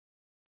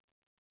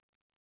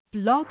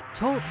Blog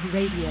Talk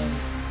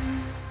Radio.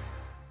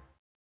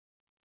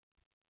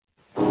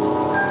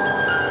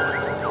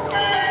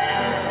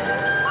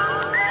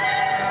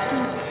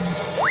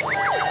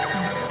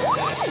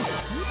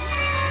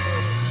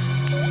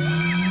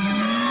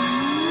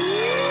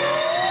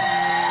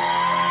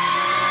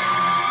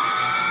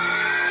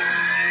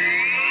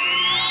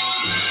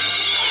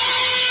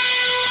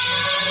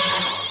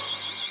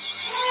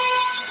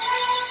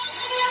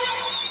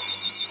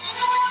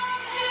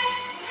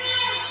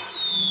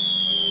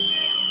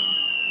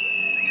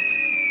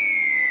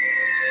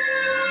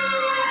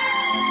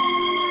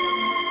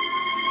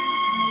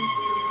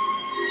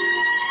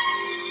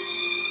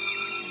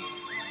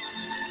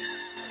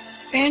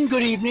 And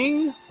good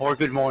evening, or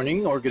good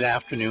morning, or good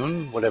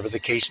afternoon, whatever the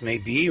case may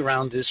be,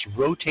 around this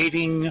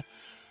rotating,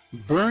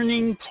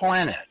 burning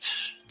planet.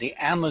 The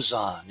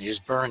Amazon is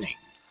burning.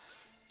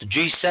 The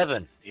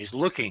G7 is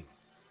looking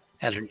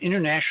at an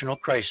international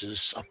crisis,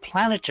 a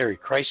planetary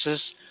crisis,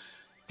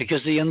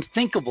 because the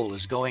unthinkable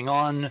is going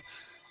on,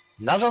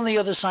 not on the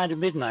other side of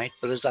midnight,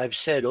 but as I've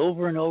said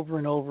over and over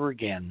and over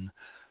again,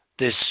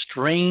 this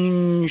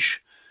strange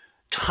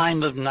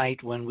time of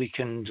night when we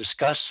can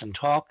discuss and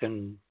talk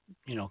and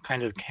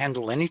kind of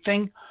handle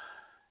anything,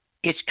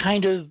 it's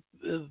kind of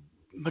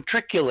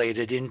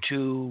matriculated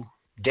into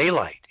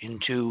daylight,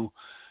 into,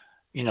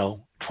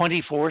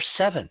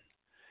 24/7.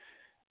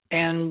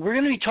 And we're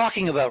going to be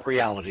talking about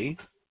reality,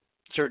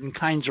 certain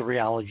kinds of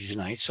reality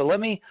tonight. So let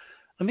me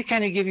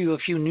kind of give you a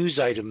few news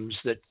items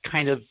that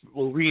kind of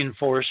will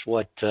reinforce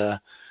what I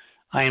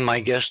and my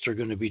guests are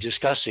going to be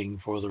discussing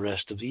for the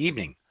rest of the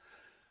evening.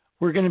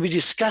 We're going to be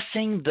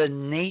discussing the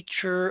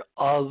nature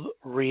of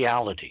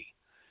reality.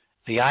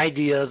 The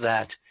idea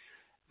that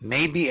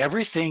maybe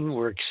everything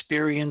we're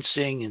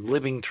experiencing and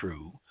living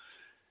through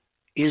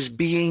is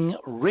being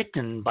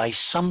written by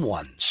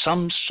someone,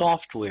 some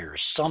software,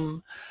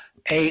 some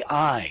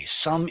AI,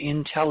 some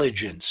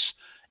intelligence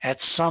at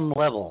some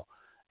level.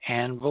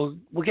 And we'll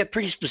get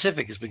pretty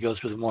specific as we go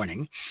through the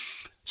morning.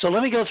 So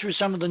let me go through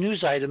some of the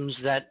news items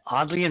that,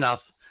 oddly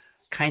enough,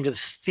 kind of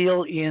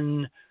fill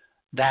in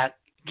that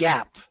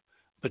gap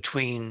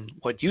between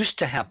what used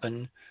to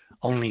happen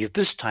only at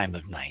this time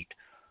of night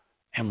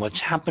and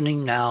what's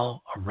happening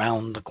now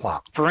around the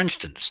clock. For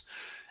instance,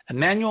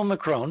 Emmanuel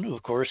Macron, who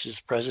of course is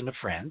president of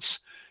France,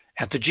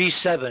 at the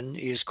G7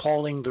 is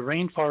calling the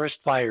rainforest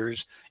fires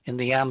in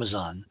the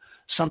Amazon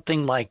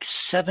something like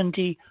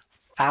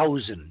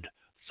 70,000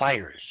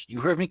 fires. You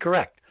heard me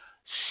correct,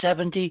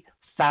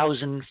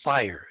 70,000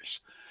 fires.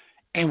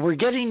 And we're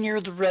getting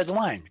near the red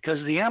line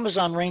because the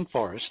Amazon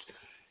rainforest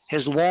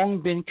has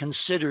long been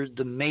considered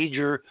the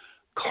major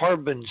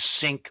carbon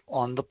sink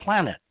on the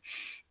planet.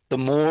 The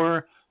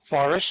more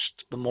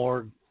forest, the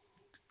more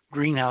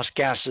greenhouse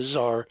gases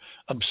are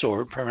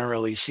absorbed,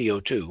 primarily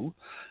CO2,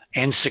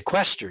 and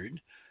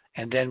sequestered.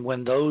 And then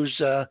when those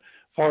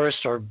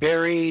forests are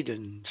buried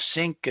and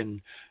sink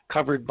and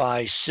covered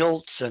by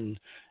silts and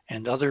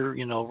other,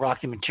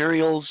 rocky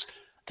materials,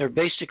 they're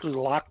basically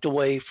locked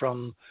away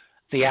from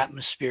the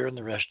atmosphere and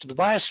the rest of the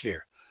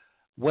biosphere.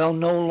 Well,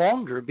 no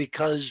longer,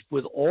 because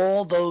with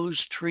all those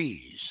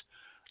trees,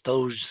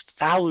 those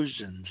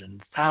thousands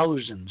and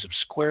thousands of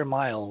square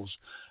miles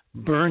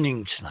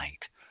burning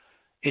tonight,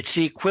 it's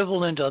the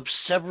equivalent of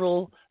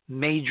several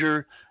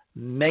major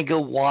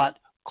megawatt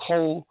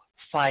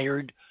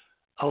coal-fired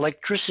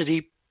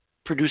electricity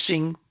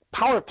producing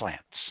power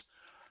plants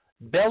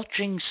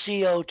belching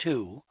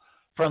CO2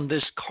 from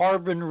this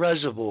carbon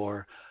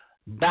reservoir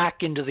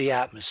back into the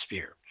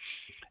atmosphere.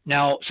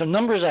 Now, some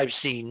numbers I've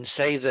seen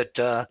say that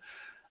the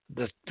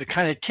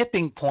kind of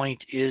tipping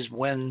point is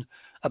when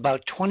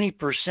about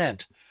 20%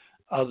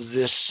 of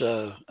this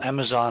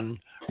Amazon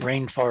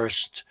rainforest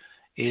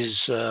is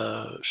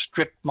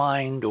strip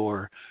mined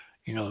or,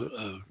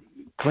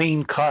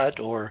 clean cut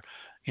or,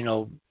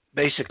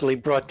 basically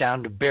brought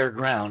down to bare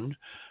ground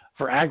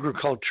for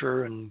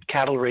agriculture and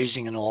cattle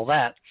raising and all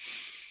that.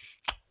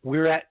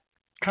 We're at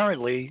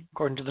currently,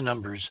 according to the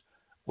numbers,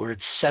 we're at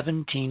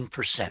 17%.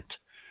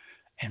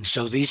 And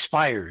so these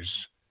fires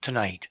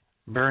tonight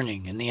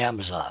burning in the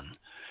Amazon,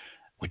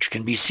 which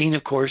can be seen,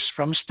 of course,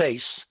 from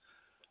space,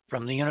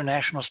 from the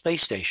International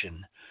Space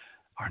Station,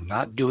 are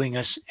not doing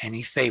us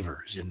any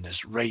favors in this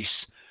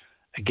race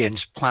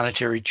against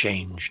planetary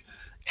change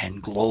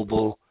and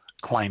global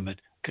climate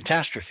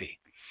catastrophe.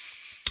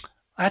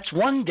 That's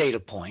one data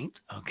point,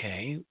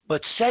 okay,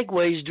 but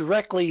segues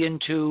directly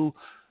into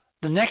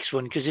the next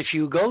one, because if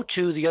you go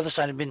to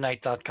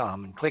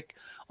theothersideofmidnight.com and click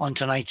on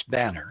tonight's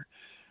banner,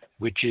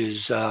 which is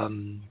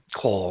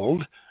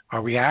called,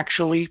 Are We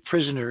Actually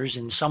Prisoners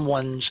in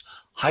Someone's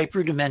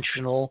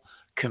Hyperdimensional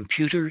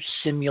Computer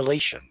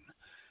Simulation?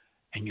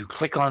 And you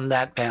click on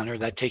that banner,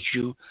 that takes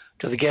you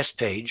to the guest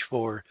page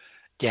for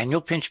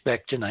Daniel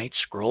Pinchbeck tonight.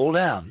 Scroll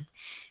down,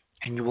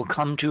 and you will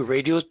come to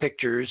Radio with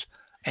Pictures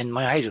and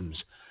my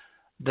items.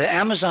 The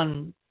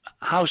Amazon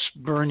house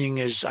burning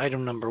is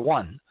item number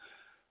 1.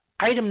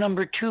 Item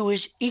number 2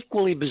 is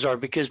equally bizarre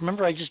because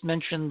remember I just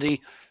mentioned the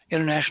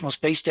International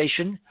Space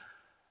Station?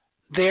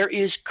 There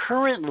is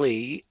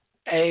currently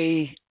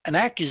a an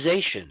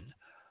accusation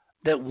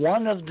that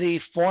one of the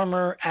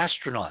former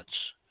astronauts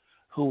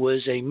who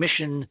was a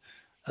mission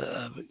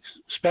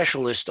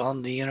specialist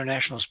on the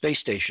International Space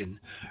Station,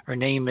 her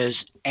name is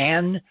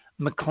Anne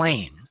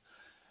McClain,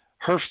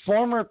 her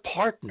former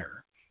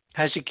partner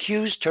has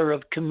accused her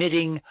of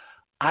committing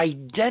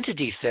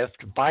identity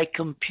theft by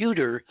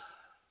computer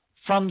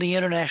from the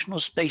International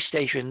Space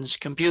Station's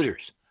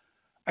computers.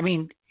 I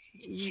mean,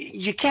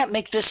 you can't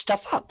make this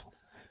stuff up,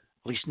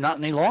 at least not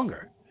any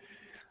longer.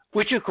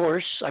 Which, of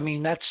course, I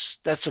mean,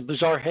 that's a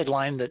bizarre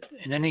headline that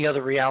in any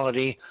other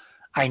reality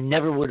I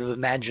never would have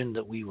imagined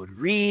that we would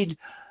read.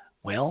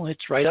 Well,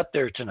 it's right up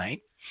there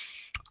tonight.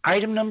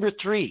 Item number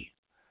 3.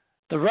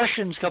 The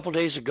Russians a couple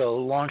days ago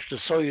launched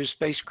a Soyuz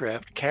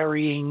spacecraft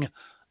carrying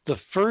the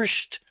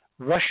first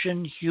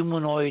Russian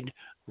humanoid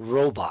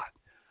robot,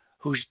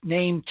 whose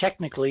name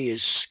technically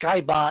is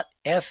Skybot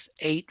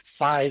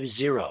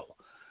F850.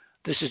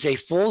 This is a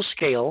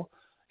full-scale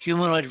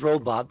humanoid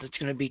robot that's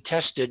going to be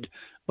tested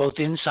both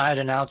inside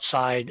and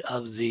outside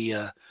of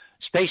the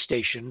space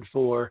station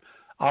for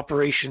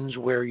operations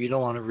where you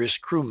don't want to risk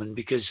crewmen,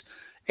 because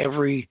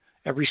every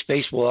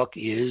spacewalk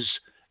is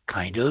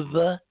kind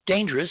of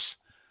dangerous.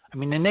 I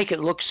mean, they make it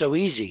look so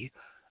easy,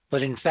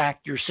 but in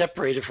fact, you're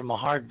separated from a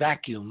hard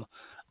vacuum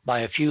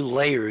by a few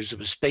layers of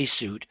a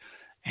spacesuit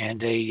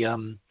and a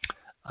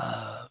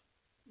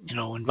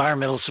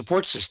environmental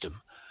support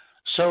system.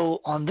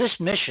 So on this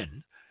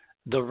mission,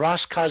 the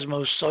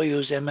Roscosmos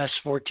Soyuz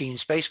MS-14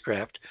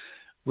 spacecraft,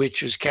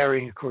 which is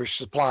carrying, of course,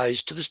 supplies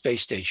to the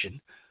space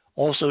station,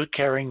 also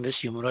carrying this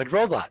humanoid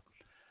robot.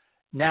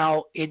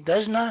 Now, it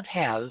does not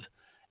have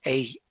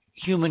a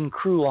human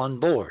crew on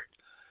board,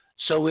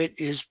 so it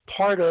is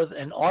part of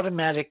an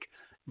automatic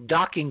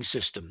docking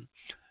system,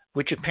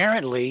 which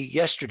apparently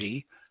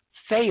yesterday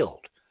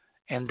failed,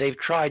 and they've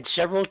tried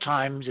several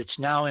times. It's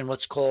now in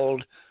what's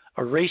called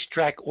a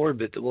racetrack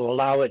orbit that will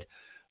allow it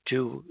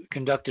to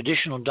conduct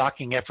additional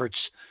docking efforts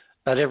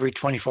about every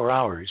 24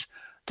 hours.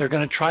 They're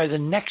going to try the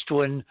next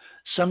one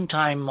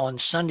sometime on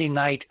Sunday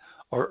night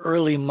or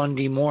early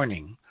Monday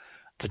morning,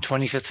 the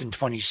 25th and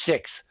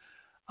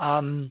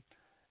 26th.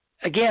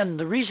 Again,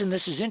 the reason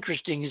this is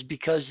interesting is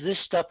because this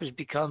stuff has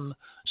become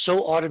so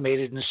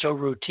automated and so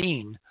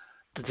routine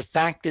that the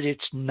fact that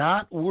it's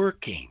not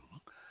working,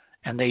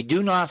 and they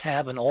do not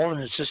have an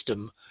alternate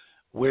system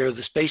where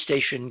the space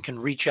station can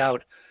reach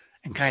out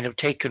and kind of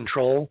take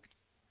control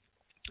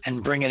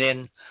and bring it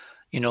in,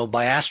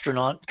 by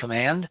astronaut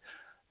command.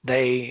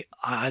 They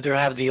either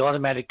have the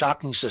automatic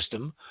docking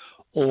system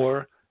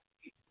or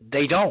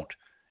they don't.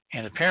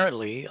 And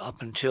apparently,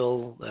 up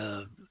until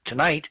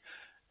tonight,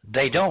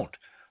 they don't.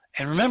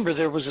 And remember,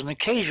 there was an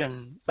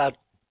occasion about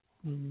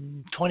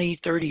 20,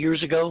 30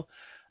 years ago,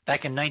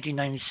 back in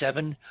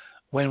 1997,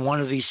 when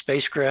one of these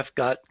spacecraft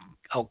got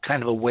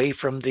kind of away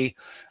from the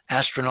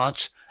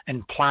astronauts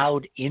and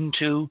plowed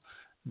into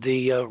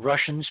the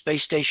Russian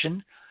space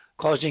station,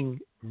 causing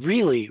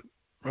really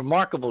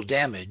remarkable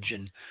damage,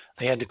 and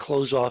they had to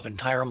close off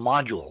entire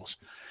modules.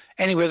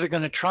 Anyway, they're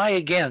going to try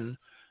again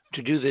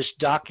to do this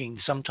docking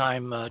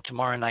sometime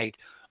tomorrow night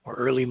or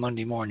early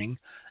Monday morning,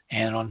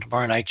 and on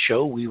tomorrow night's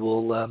show we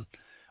will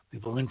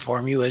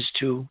inform you as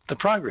to the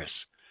progress.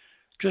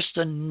 Just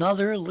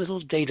another little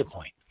data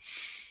point.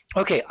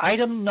 Okay,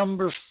 item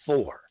number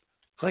 4.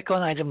 Click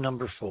on item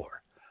number 4.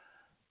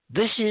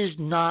 This is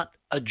not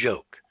a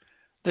joke.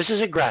 This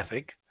is a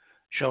graphic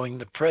showing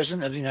the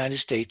President of the United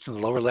States in the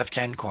lower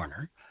left-hand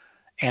corner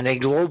and a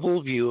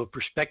global view, a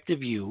perspective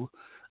view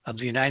of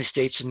the United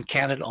States and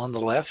Canada on the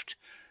left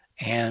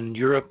and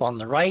Europe on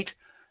the right,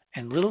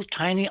 and little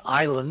tiny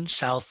islands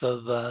south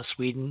of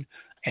Sweden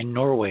and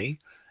Norway,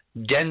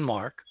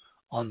 Denmark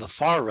on the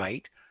far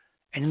right,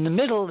 and in the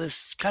middle this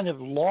kind of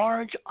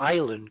large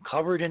island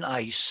covered in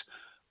ice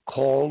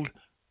called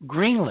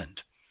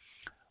Greenland.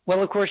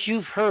 Well, of course,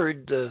 you've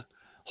heard the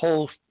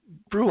whole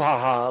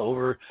brouhaha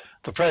over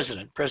the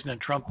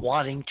President Trump,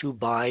 wanting to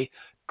buy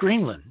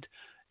Greenland.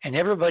 And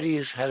everybody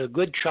has had a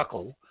good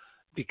chuckle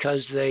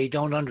because they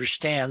don't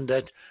understand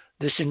that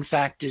this, in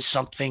fact, is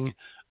something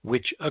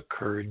which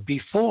occurred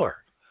before.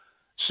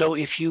 So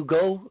if you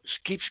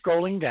keep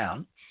scrolling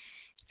down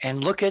and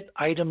look at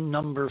item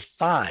number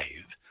 5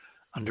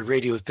 under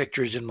Radio with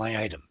Pictures in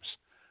My Items.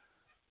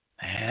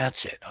 That's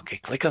it. Okay,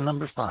 click on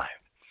number 5.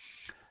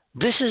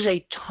 This is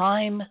a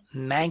Time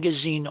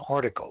magazine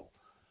article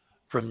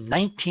from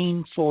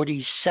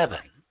 1947,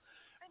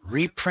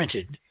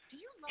 reprinted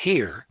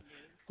here,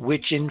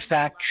 which in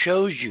fact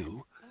shows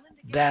you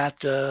that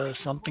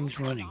something's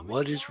running.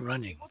 What is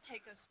running?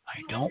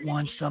 I don't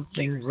want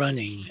something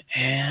running.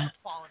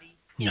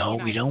 No,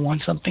 we don't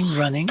want something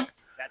running.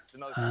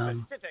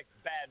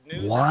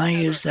 Why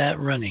is that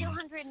running?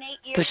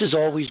 This is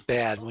always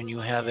bad when you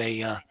have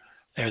a...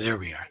 There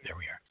we are.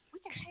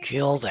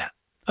 Kill that.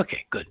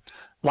 Okay, good.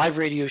 Live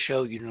radio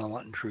show, you don't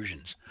want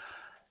intrusions.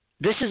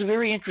 This is a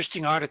very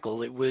interesting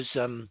article. It was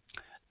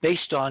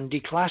based on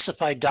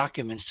declassified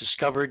documents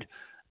discovered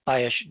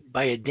by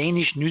a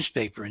Danish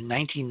newspaper in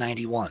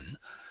 1991.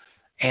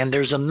 And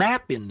there's a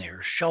map in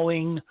there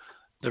showing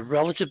the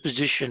relative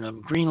position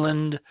of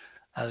Greenland.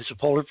 There's a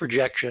polar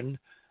projection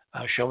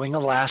showing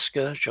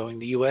Alaska, showing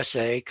the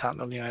USA,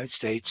 continental United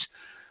States,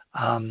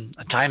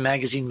 a Time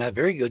magazine map,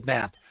 very good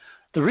map.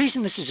 The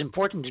reason this is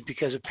important is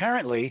because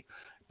apparently,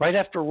 right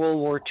after World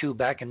War II,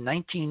 back in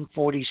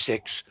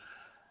 1946,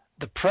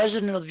 the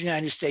President of the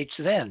United States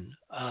then,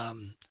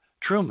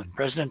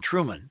 President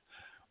Truman,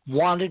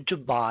 wanted to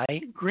buy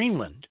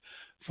Greenland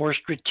for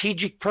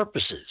strategic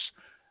purposes.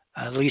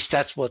 At least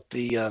that's what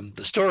the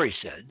story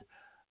said.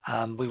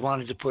 We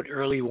wanted to put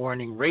early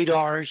warning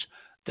radars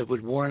that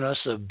would warn us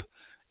of,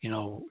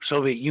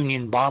 Soviet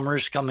Union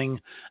bombers coming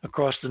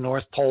across the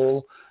North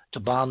Pole to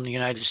bomb the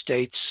United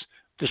States.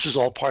 This was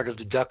all part of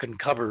the duck and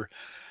cover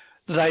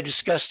that I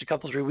discussed a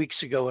couple, 3 weeks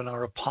ago in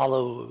our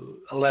Apollo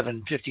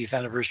 11 50th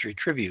anniversary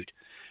tribute,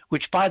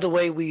 which, by the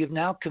way, we have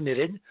now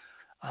committed,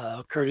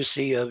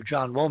 courtesy of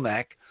John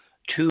Womack,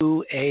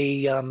 to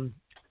a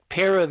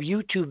pair of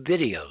YouTube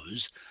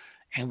videos,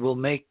 and we'll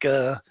make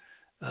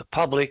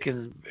public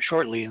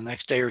shortly in the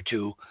next day or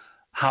two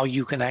how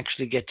you can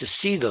actually get to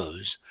see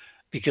those,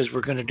 because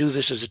we're going to do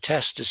this as a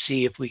test to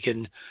see if we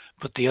can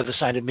put The Other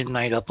Side of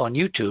Midnight up on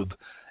YouTube,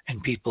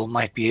 and people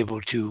might be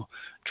able to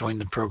join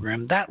the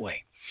program that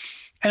way.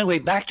 Anyway,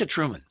 back to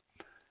Truman.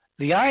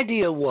 The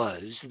idea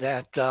was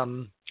that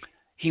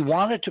he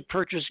wanted to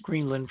purchase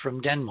Greenland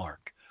from Denmark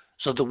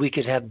so that we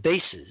could have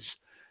bases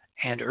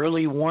and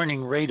early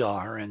warning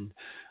radar and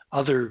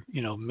other,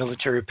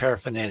 military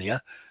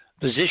paraphernalia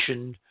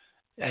positioned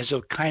as a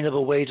kind of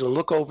a way to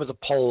look over the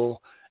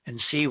pole and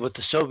see what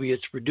the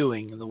Soviets were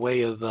doing in the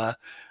way of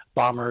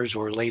bombers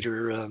or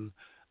later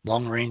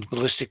long-range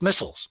ballistic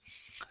missiles.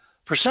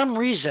 For some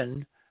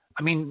reason,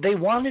 they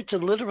wanted to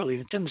literally,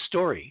 it's in the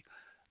story,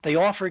 they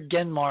offered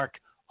Denmark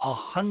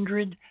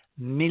 $100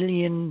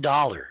 million,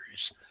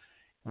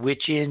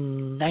 which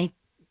in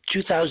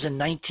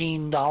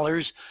 2019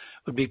 dollars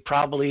would be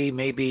probably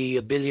maybe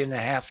 $1.5 billion,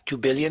 $2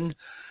 billion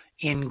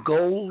in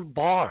gold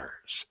bars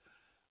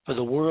for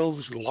the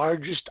world's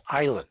largest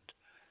island.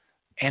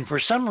 And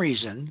for some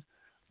reason,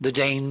 the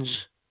Danes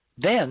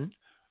then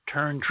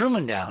turned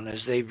Truman down, as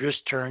they've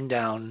just turned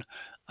down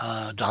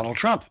Donald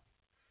Trump.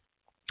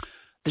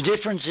 The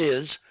difference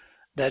is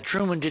that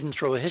Truman didn't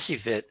throw a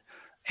hissy fit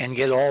and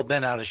get all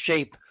bent out of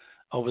shape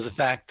over the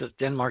fact that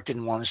Denmark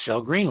didn't want to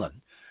sell Greenland.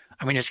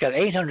 It's got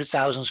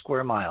 800,000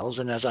 square miles,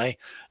 and as I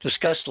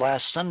discussed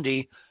last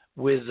Sunday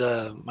with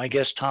my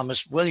guest Thomas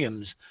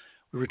Williams,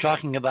 we were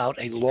talking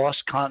about a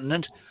lost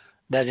continent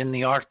that in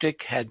the Arctic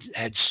had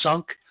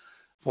sunk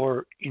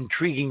for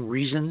intriguing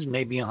reasons,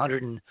 maybe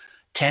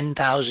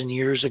 110,000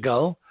 years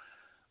ago.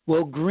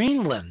 Well,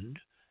 Greenland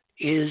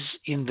is,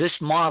 in this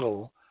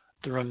model,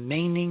 the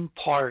remaining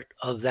part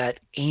of that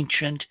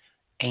ancient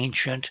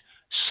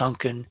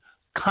sunken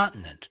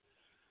continent.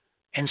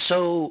 And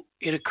so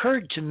it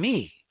occurred to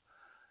me,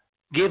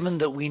 given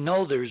that we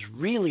know there's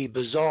really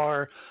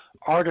bizarre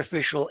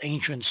artificial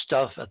ancient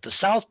stuff at the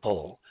South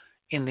Pole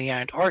in the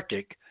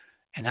Antarctic,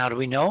 and how do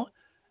we know?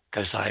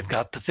 Because I've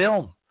got the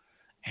film,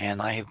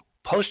 and I have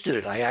posted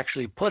it. I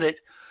actually put it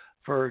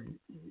for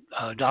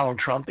Donald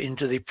Trump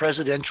into the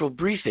presidential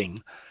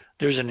briefing.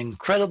 There's an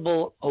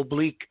incredible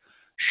oblique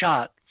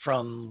shot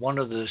from one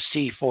of the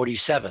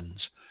C-47s,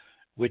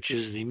 which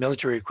is the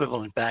military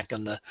equivalent back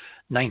in the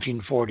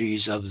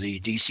 1940s of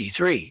the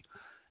DC-3.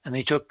 And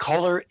they took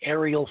color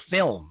aerial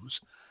films,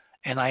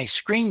 and I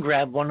screen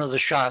grabbed one of the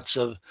shots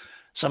of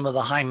some of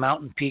the high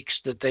mountain peaks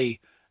that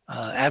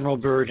Admiral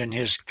Byrd and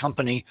his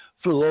company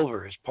flew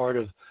over as part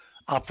of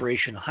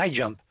Operation High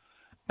Jump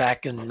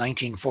back in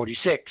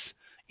 1946,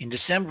 in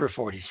December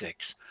 46.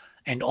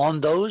 And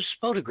on those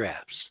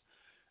photographs,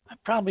 I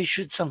probably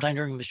should sometime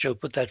during the show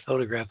put that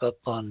photograph up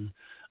on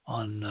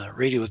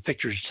Radio with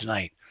Pictures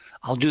tonight.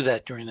 I'll do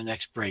that during the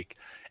next break.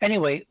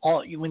 Anyway,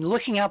 when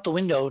looking out the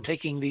window,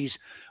 taking these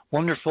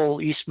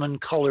wonderful Eastman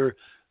color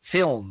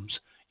films,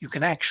 you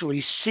can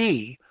actually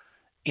see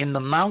in the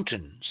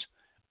mountains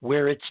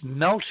where it's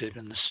melted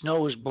and the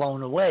snow is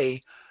blown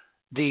away,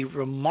 the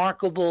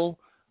remarkable,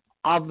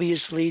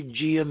 obviously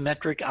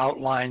geometric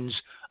outlines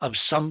of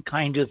some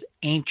kind of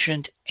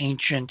ancient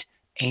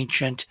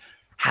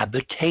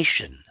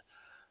habitation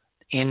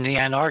in the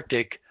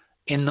Antarctic,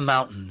 in the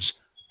mountains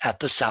at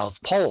the South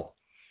Pole.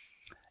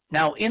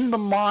 Now, in the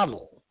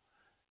model,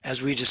 as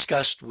we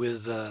discussed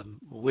with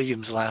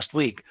Williams last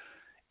week,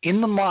 in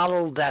the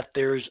model that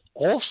there's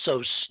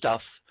also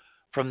stuff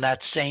from that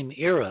same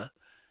era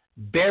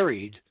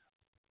buried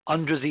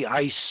under the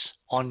ice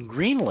on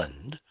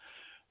Greenland,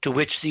 to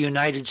which the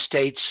United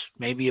States,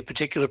 maybe a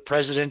particular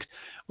president,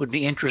 would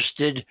be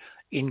interested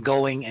in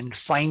going and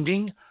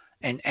finding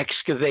and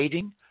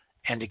excavating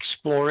and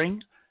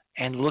exploring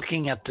and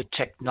looking at the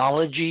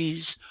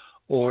technologies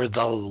or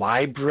the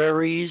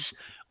libraries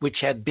which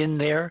have been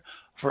there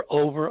for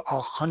over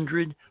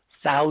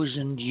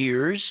 100,000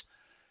 years.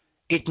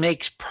 It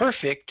makes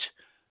perfect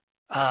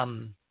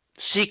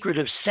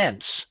secretive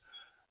sense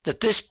that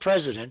this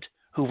president,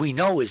 who we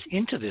know is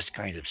into this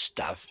kind of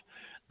stuff,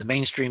 the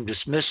mainstream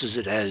dismisses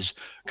it as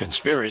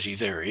conspiracy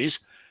theories,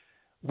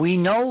 We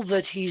know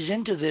that he's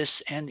into this,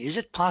 and is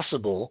it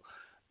possible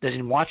that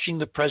in watching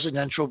the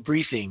presidential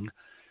briefing,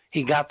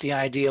 he got the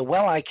idea,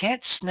 well, I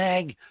can't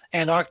snag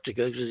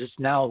Antarctica because it's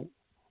now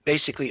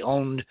basically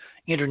owned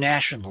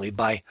internationally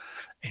by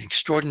an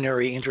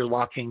extraordinary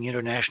interlocking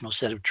international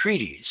set of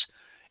treaties.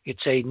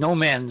 It's a no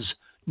man's,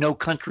 no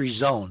country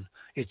zone.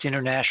 It's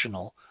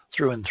international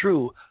through and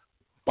through.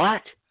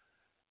 But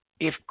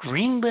if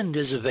Greenland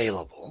is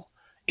available,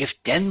 if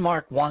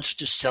Denmark wants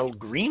to sell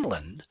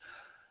Greenland,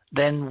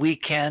 then we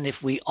can, if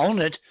we own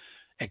it,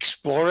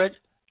 explore it,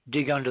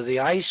 dig under the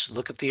ice,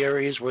 look at the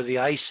areas where the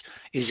ice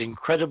is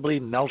incredibly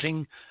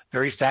melting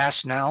very fast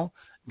now,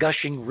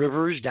 gushing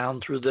rivers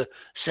down through the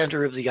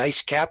center of the ice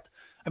cap.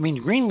 I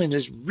mean, Greenland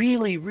is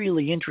really,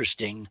 really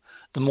interesting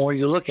the more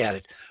you look at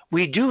it.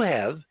 We do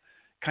have,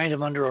 kind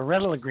of under a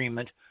rental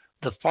agreement,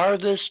 the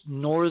farthest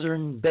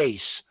northern base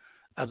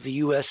of the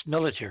U.S.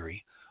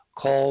 military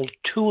called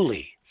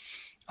Thule,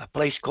 a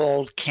place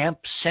called Camp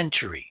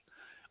Century,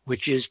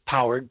 which is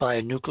powered by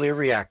a nuclear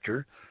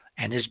reactor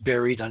and is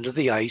buried under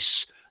the ice,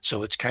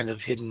 so it's kind of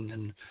hidden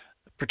and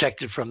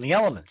protected from the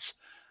elements.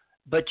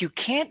 But you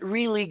can't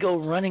really go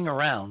running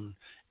around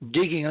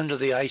digging under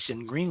the ice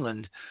in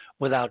Greenland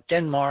without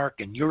Denmark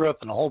and Europe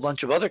and a whole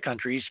bunch of other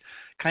countries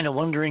kind of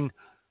wondering,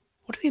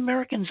 what are the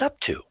Americans up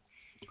to?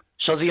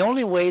 So the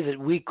only way that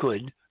we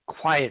could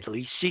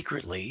quietly,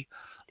 secretly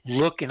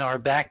look in our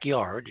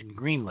backyard in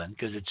Greenland,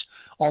 because it's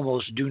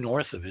almost due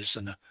north of us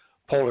in a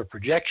polar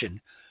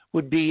projection,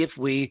 would be if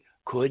we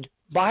could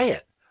buy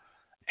it.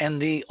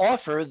 And the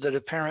offer that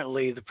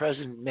apparently the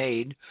president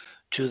made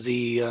to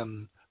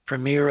the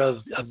premier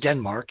of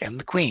Denmark and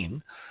the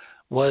Queen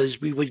was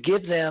we would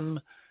give them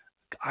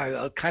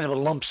a kind of a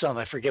lump sum.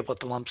 I forget what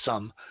the lump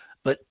sum,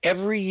 but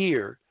every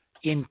year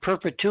in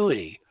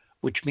perpetuity,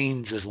 which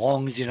means as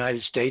long as the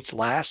United States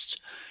lasts,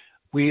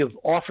 we have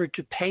offered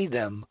to pay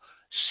them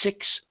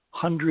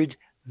 $600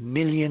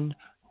 million.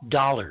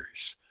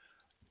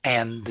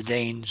 And the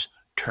Danes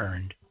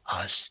turned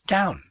us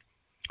down.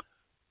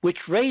 Which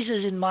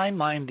raises in my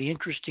mind the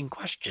interesting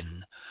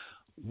question,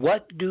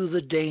 what do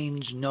the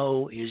Danes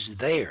know is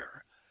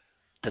there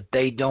that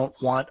they don't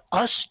want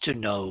us to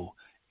know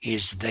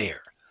is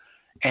there?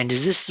 And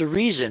is this the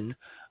reason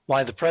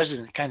why the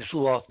president kind of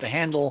flew off the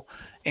handle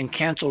and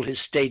canceled his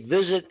state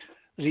visit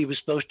that he was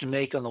supposed to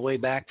make on the way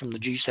back from the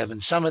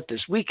G7 summit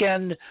this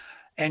weekend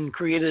and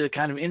created a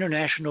kind of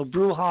international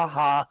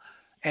brouhaha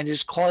and is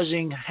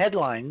causing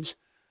headlines?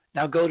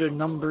 Now go to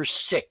number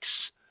 6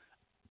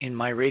 in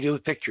my radio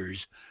pictures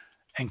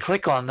and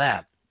click on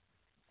that.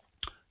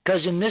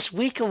 Because in this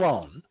week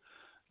alone,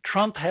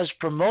 Trump has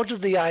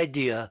promoted the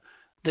idea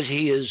that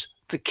he is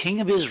the King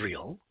of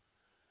Israel.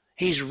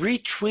 He's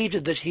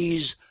retweeted that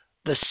he's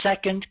the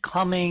second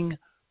coming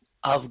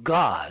of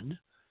God.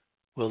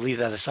 We'll leave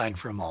that aside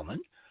for a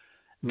moment.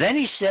 Then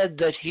he said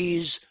that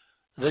he's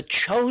the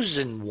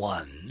chosen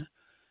one.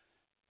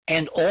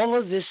 And all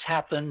of this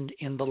happened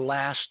in the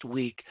last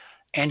week.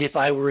 And if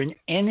I were in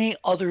any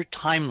other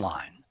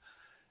timeline,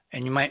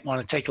 and you might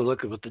want to take a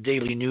look at what the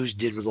Daily News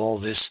did with all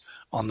this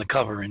on the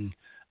cover in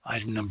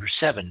item number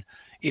 7.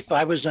 If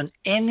I was on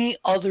any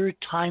other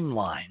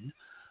timeline,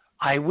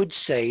 I would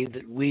say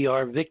that we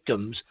are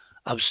victims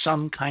of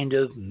some kind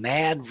of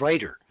mad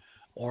writer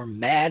or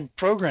mad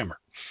programmer.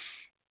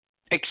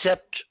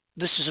 Except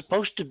this is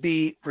supposed to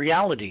be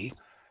reality,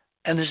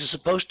 and this is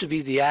supposed to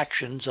be the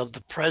actions of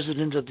the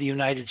President of the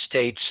United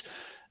States,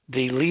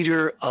 the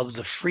leader of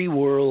the free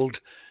world,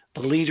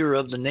 the leader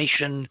of the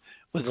nation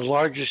with the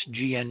largest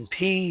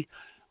GNP,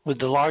 with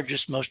the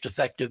largest, most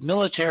effective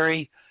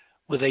military,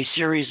 with a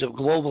series of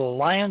global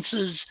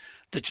alliances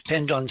that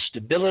depend on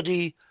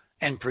stability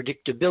and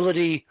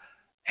predictability.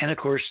 And of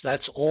course,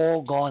 that's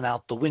all gone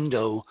out the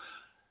window,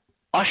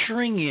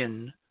 ushering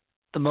in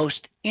the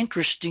most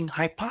interesting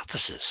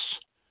hypothesis.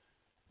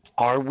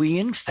 Are we,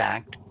 in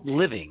fact,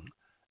 living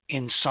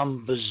in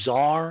some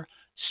bizarre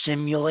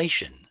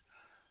simulation?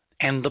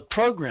 And the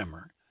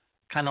programmer,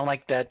 kind of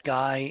like that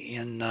guy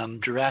in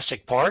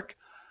Jurassic Park,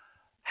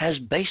 has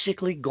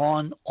basically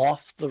gone off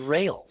the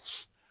rails.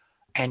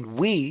 And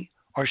we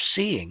are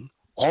seeing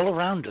all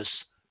around us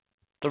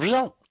the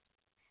result.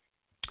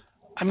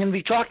 I'm going to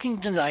be talking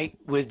tonight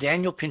with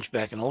Daniel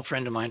Pinchbeck, an old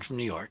friend of mine from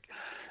New York.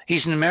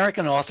 He's an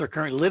American author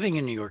currently living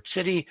in New York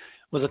City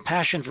with a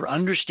passion for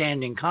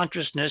understanding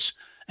consciousness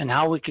and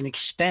how we can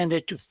expand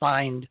it to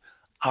find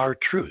our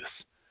truth.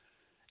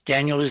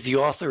 Daniel is the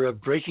author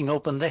of Breaking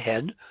Open the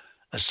Head,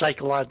 a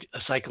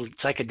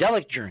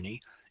psychedelic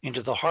journey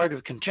into the heart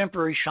of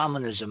contemporary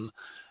shamanism,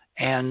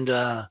 and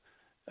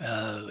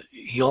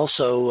he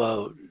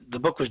also, the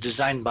book was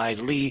designed by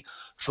Lee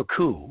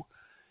Fuku.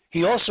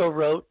 He also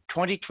wrote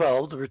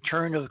 2012, The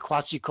Return of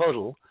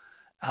Quetzalcoatl,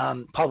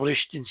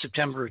 published in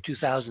September of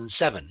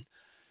 2007.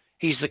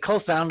 He's the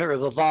co-founder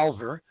of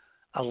Evolver,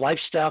 a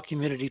lifestyle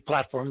community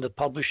platform that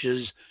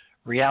publishes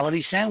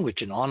Reality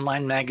Sandwich, an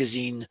online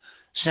magazine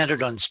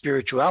centered on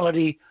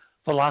spirituality,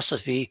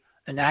 philosophy,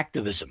 and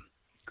activism.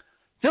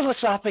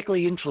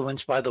 Philosophically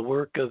influenced by the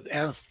work of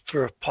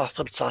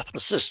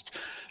anthroposophist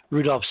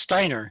Rudolf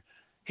Steiner,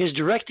 His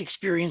direct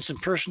experience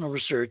and personal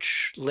research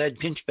led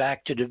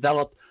Pinchback to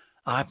develop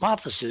a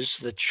hypothesis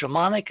that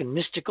shamanic and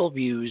mystical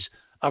views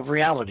of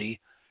reality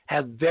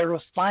have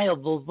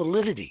verifiable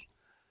validity,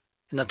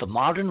 and that the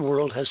modern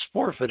world has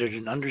forfeited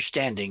an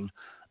understanding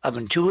of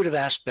intuitive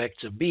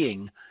aspects of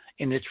being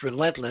in its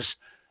relentless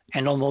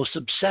and almost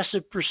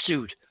obsessive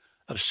pursuit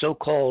of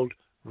so-called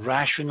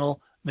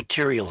rational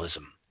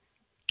materialism.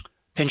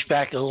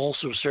 Pinchback has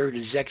also served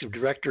as executive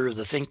director of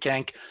the think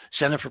tank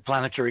Center for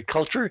Planetary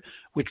Culture,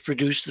 which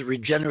produced the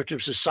Regenerative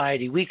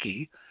Society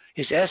Wiki.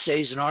 His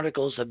essays and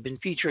articles have been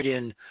featured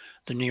in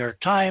the New York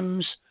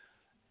Times,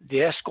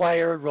 the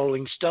Esquire,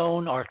 Rolling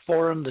Stone, Art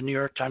Forum, the New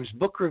York Times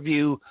Book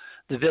Review,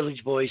 the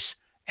Village Voice,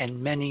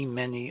 and many,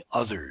 many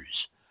others.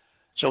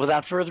 So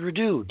without further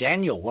ado,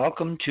 Daniel,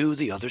 welcome to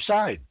The Other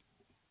Side.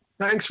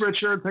 Thanks,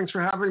 Richard. Thanks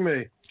for having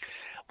me.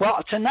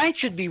 Well, tonight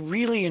should be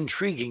really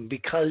intriguing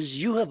because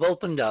you have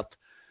opened up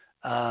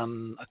a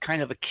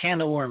kind of a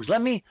can of worms.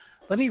 Let me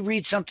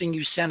read something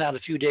you sent out a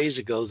few days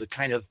ago that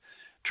kind of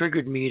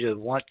triggered me to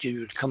want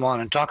you to come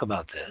on and talk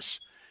about this.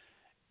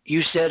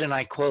 You said, and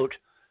I quote,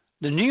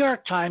 "The New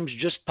York Times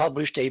just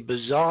published a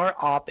bizarre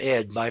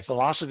op-ed by a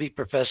philosophy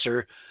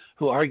professor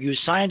who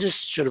argues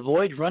scientists should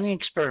avoid running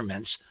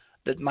experiments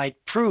that might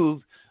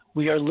prove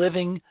we are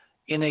living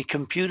in a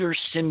computer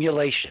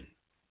simulation."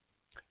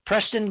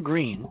 Preston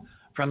Green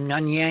from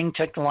Nanyang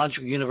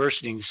Technological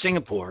University in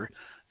Singapore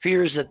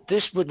fears that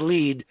this would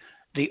lead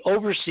the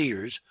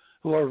overseers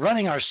who are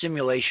running our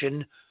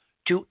simulation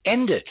to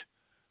end it.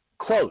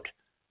 Quote,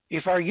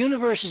 "If our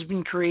universe has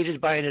been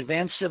created by an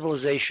advanced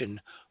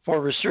civilization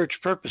for research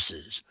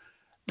purposes,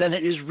 then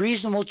it is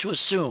reasonable to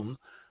assume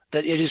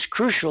that it is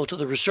crucial to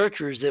the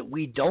researchers that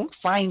we don't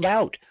find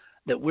out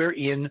that we're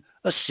in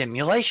a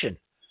simulation."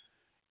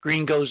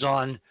 Green goes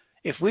on,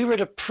 "If we were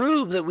to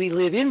prove that we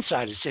live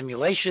inside a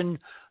simulation,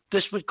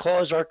 this would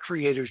cause our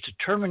creators to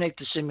terminate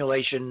the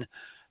simulation,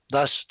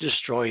 thus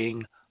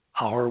destroying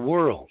our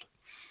world."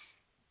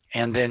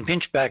 And then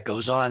Pinchback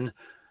goes on,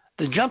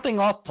 "The jumping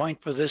off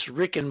point for this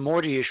Rick and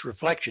Morty-ish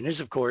reflection is,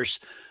 of course,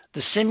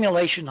 the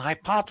simulation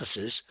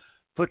hypothesis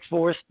put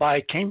forth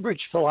by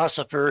Cambridge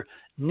philosopher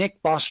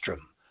Nick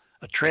Bostrom,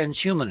 a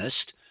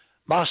transhumanist.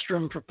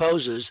 Bostrom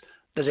proposes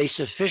that a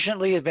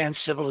sufficiently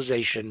advanced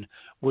civilization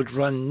would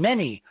run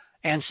many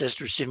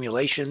ancestor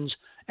simulations,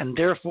 and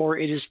therefore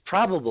it is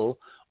probable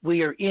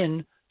we are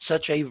in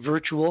such a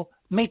virtual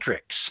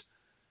matrix.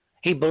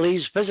 He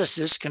believes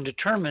physicists can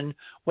determine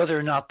whether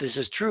or not this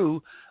is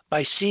true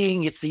by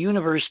seeing if the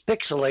universe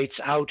pixelates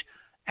out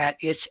at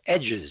its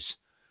edges.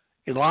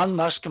 Elon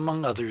Musk,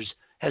 among others,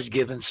 has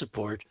given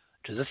support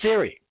to the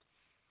theory."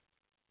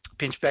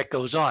 Pinchback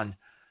goes on,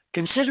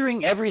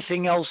 "Considering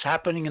everything else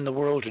happening in the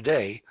world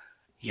today,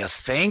 you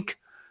think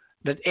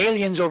that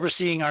aliens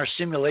overseeing our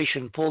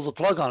simulation pull the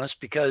plug on us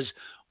because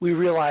we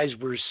realize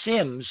we're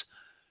Sims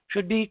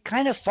should be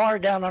kind of far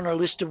down on our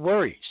list of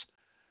worries.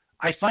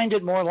 I find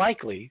it more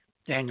likely,"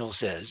 Daniel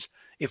says,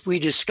 "if we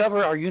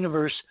discover our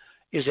universe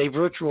is a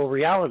virtual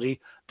reality,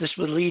 this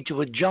would lead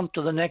to a jump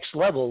to the next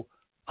level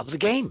of the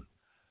game.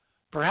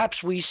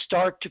 Perhaps we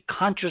start to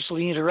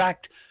consciously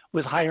interact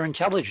with higher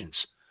intelligence.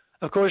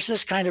 Of course,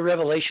 this kind of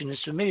revelation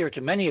is familiar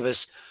to many of us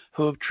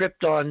who have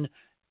tripped on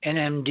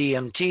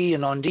NMDMT,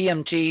 and on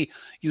DMT,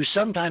 you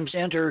sometimes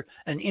enter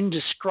an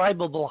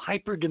indescribable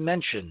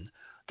hyperdimension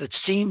that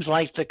seems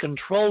like the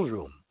control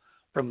room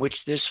from which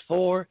this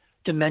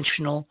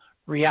four-dimensional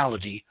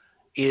reality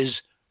is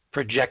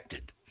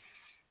projected."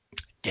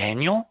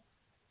 Daniel,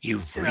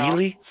 you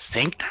really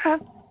think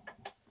that?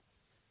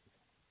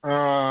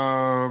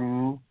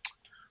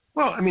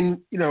 Well, I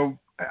mean,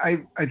 I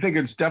think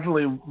it's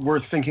definitely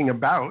worth thinking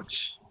about.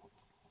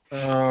 We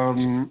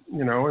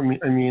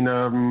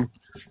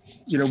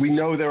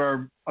know there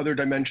are other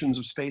dimensions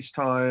of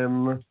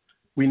space-time.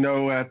 We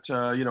know at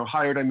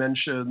higher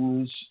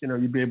dimensions,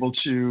 you'd be able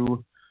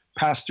to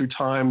pass through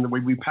time the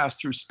way we pass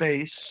through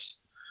space.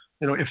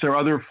 If there are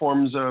other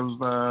forms of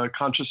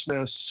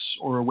consciousness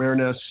or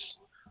awareness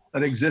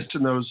that exist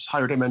in those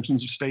higher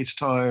dimensions of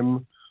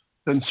space-time,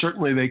 then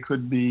certainly they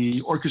could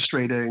be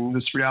orchestrating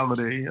this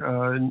reality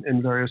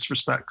in various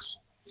respects.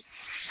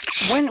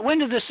 When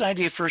did this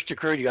idea first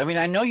occur to you? I mean,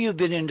 I know you've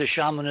been into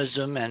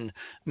shamanism and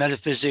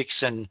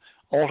metaphysics and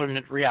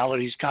alternate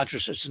realities,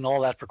 consciousness, and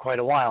all that for quite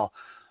a while.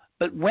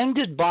 But when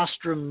did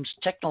Bostrom's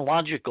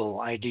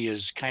technological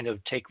ideas kind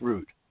of take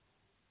root?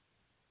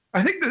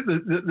 I think that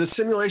the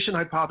simulation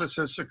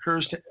hypothesis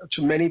occurs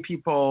to many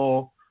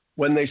people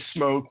when they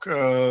smoke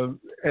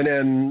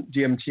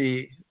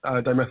NN-DMT,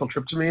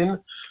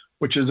 dimethyltryptamine,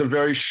 which is a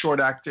very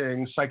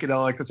short-acting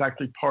psychedelic that's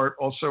actually part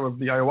also of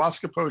the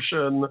ayahuasca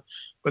potion,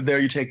 but there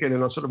you take it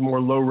in a sort of more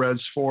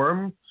low-res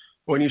form.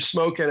 When you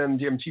smoke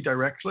NN-DMT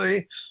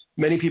directly,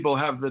 many people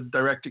have the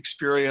direct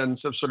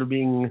experience of sort of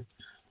being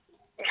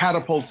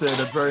catapulted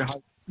at very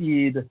high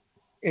speed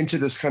into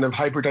this kind of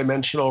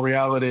hyperdimensional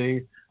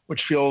reality,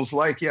 which feels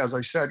like, as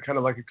I said, kind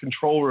of like a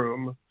control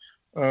room,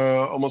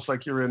 almost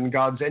like you're in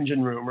God's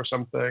engine room or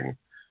something.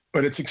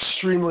 But it's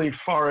extremely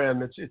far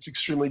in. It's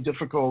extremely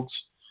difficult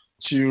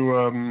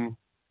to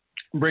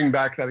bring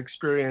back that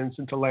experience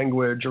into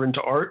language or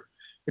into art,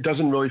 it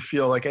doesn't really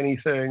feel like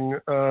anything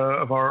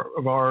of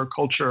our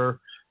culture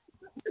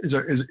is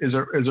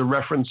a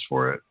reference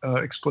for it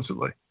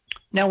explicitly.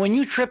 Now, when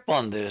you trip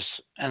on this,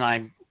 and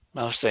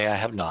I'll say I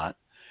have not,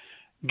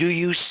 do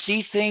you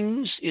see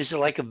things? Is it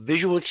like a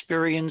visual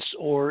experience,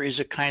 or is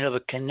it kind of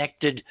a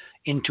connected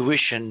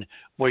intuition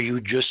where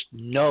you just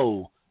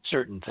know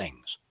certain things?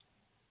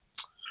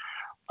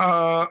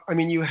 I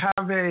mean, you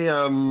have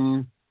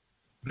a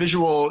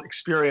visual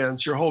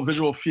experience. Your whole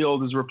visual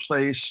field is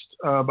replaced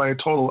by a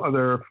total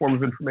other form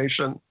of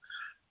information.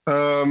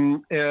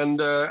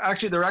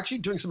 Actually, they're actually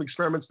doing some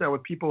experiments now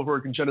with people who are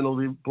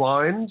congenitally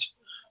blind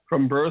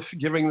from birth,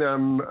 giving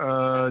them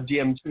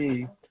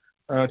DMT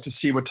to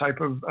see what type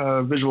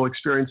of visual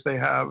experience they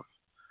have.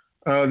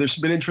 There's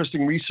been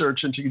interesting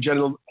research into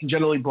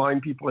congenitally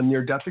blind people and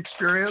near-death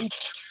experience,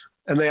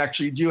 and they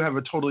actually do have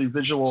a totally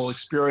visual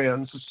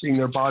experience of seeing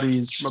their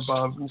bodies from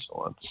above and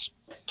so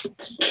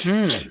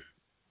on.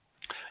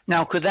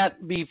 Now, could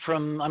that be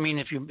from, I mean,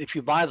 if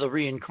you buy the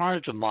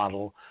reincarnative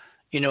model,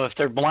 if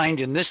they're blind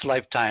in this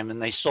lifetime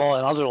and they saw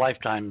in other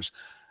lifetimes,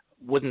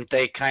 wouldn't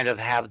they kind of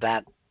have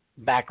that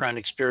background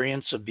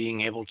experience of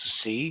being able to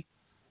see?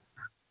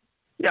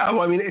 Yeah,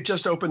 well, I mean, it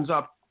just opens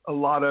up a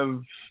lot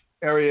of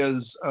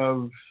areas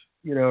of,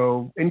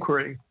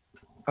 inquiry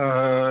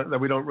that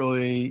we don't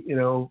really,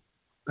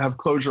 have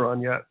closure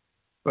on yet,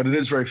 but it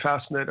is very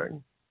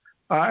fascinating.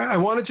 I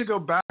wanted to go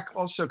back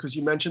also because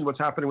you mentioned what's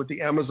happening with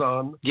the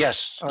Amazon. Yes.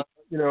 I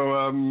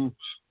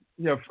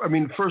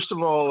mean, first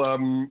of all,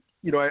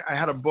 I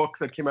had a book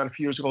that came out a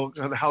few years ago,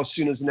 How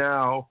Soon Is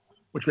Now,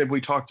 which maybe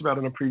we talked about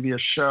in a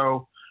previous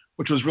show,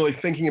 which was really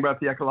thinking about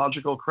the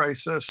ecological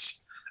crisis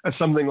as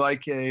something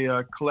like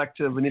a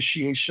collective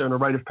initiation or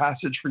rite of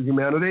passage for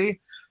humanity,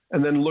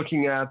 and then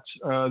looking at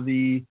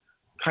the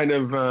kind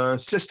of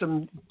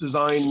system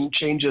design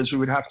changes we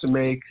would have to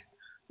make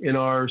in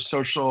our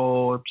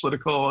social,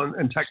 political,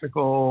 and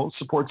technical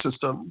support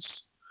systems.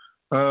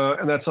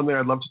 And that's something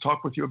I'd love to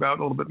talk with you about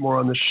a little bit more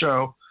on this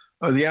show.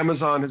 The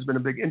Amazon has been a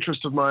big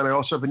interest of mine. I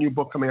also have a new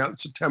book coming out in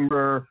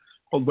September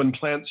called When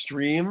Plants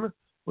Dream,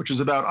 which is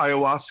about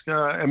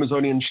ayahuasca,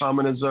 Amazonian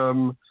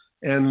shamanism,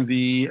 and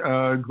the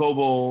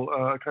global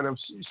kind of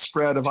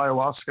spread of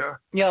ayahuasca.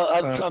 Yeah,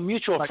 a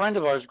mutual friend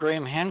of ours,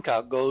 Graham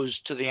Hancock, goes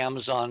to the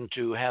Amazon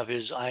to have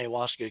his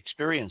ayahuasca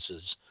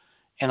experiences.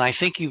 And I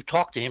think you've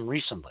talked to him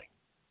recently.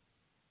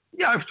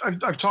 Yeah,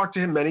 I've talked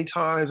to him many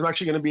times. I'm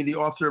actually going to be the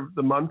author of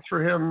the month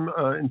for him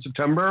in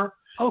September.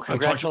 Oh,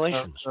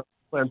 congratulations.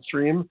 Plant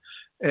Stream.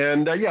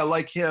 And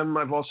like him,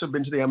 I've also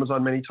been to the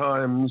Amazon many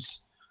times.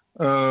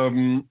 I've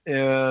done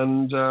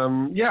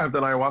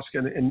ayahuasca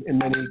in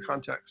many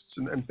contexts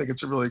and think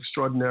it's a really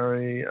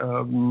extraordinary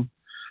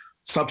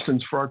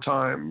substance for our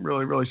time,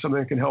 really, really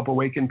something that can help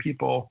awaken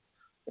people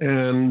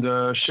and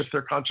shift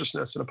their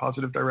consciousness in a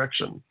positive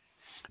direction.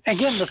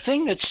 Again, the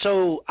thing that's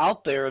so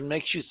out there and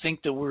makes you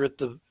think that we're at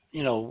the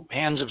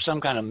hands of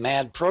some kind of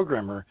mad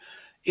programmer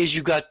is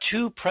you've got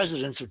two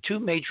presidents of two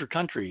major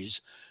countries,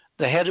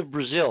 the head of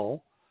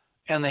Brazil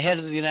and the head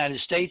of the United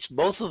States,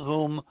 both of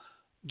whom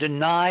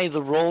deny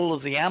the role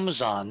of the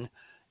Amazon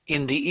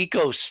in the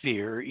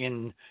ecosphere,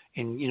 in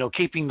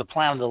keeping the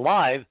planet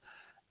alive,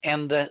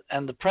 and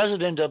the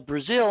president of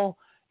Brazil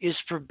is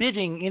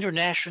forbidding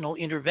international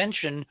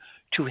intervention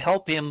to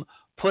help him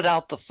put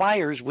out the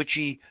fires, which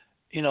he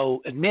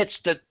admits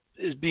that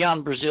is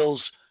beyond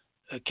Brazil's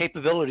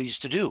capabilities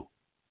to do.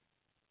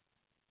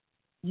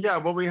 Yeah,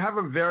 well, we have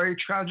a very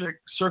tragic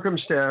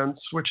circumstance,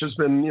 which has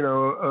been,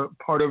 a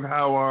part of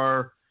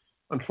how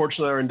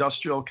unfortunately, our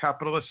industrial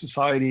capitalist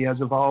society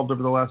has evolved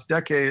over the last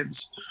decades,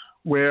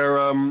 where,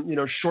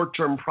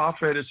 short-term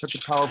profit is such a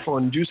powerful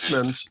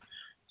inducement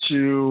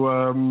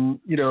to,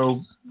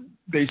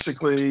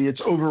 basically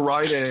it's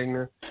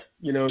overriding,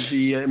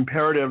 the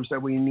imperatives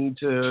that we need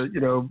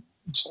to,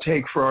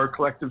 take for our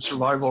collective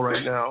survival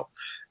right now.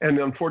 And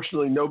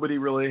unfortunately, nobody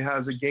really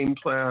has a game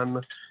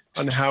plan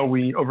on how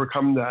we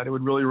overcome that. It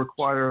would really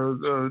require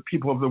the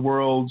people of the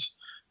world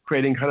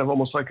creating kind of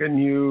almost like a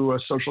new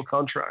social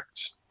contract.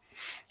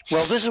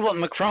 Well, this is what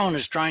Macron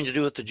is trying to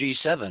do at the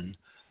G7,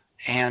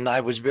 and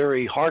I was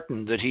very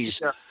heartened that he's,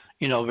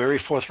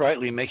 very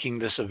forthrightly making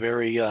this a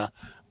very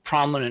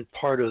prominent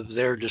part of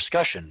their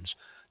discussions.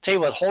 Tell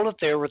you what, hold it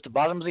there. We're at the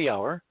bottom of the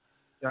hour.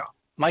 Yeah.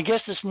 My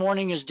guest this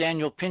morning is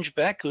Daniel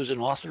Pinchbeck, who's an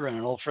author and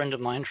an old friend of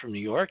mine from New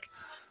York,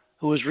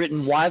 who has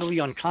written widely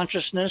on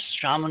consciousness,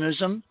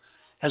 shamanism,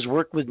 has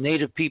worked with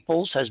native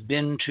peoples, has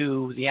been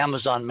to the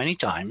Amazon many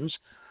times,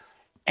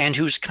 and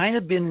who's kind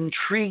of been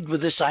intrigued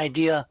with this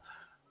idea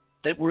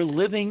that we're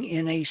living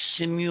in a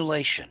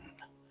simulation.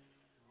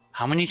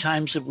 How many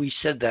times have we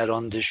said that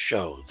on this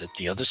show, that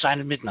the other side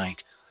of midnight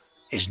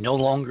is no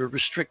longer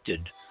restricted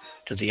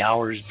to the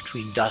hours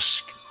between dusk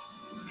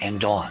and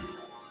dawn?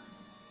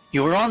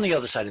 You are on the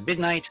other side of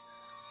midnight.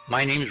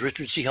 My name is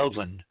Richard C.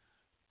 Hoagland.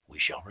 We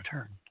shall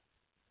return.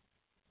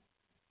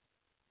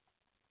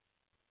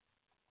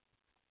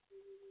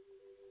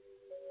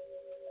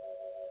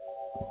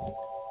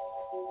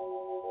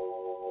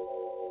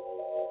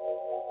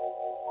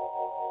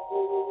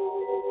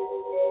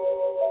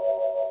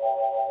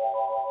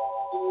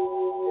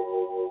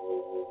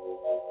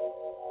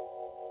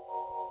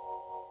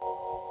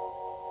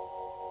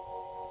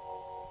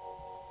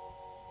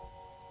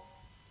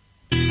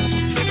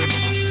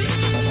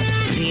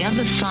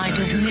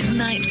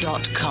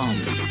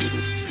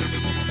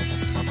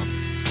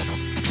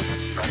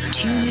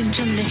 Tune in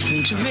to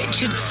listen to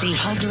Richard C.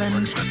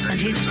 Hogland and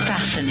his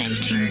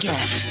fascinating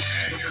guests.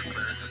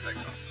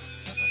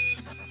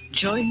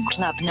 Join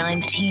Club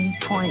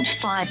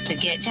 19.5 to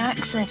get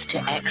access to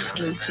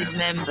exclusive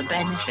member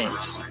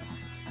benefits.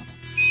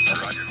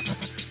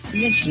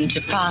 Listen to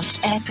past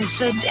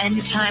episodes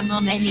anytime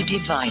on any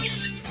device.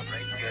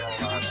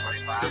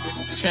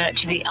 Search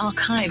the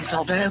archives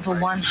of over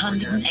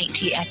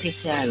 180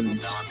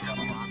 episodes.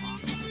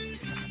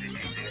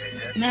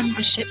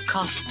 Membership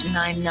costs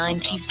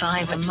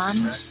 $9.95 a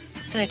month,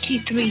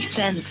 33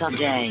 cents a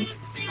day.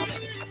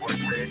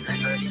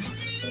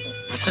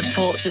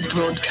 Support the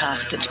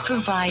broadcast that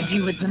provides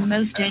you with the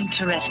most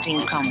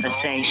interesting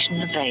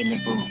conversation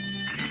available.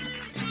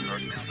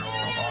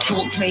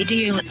 Talk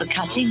radio at the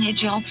cutting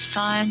edge of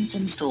science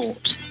and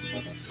thought.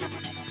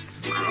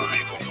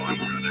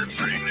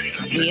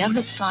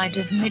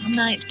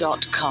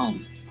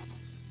 TheOtherSideOfMidnight.com.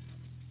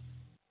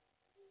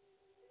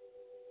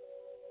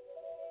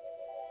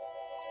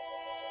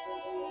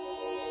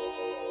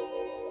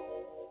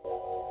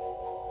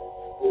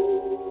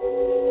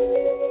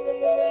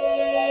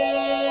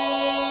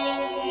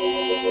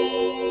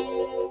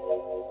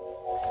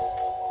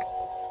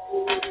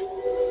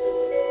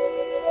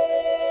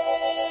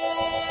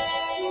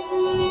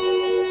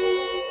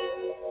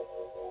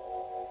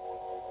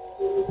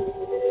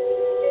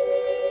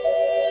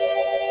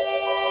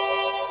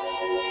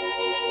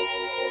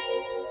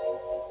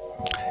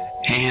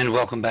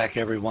 Welcome back,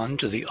 everyone,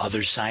 to the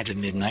Other Side of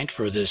Midnight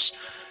for this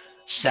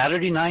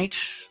Saturday night,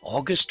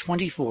 August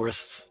 24th,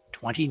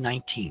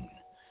 2019.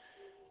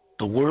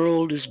 The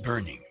world is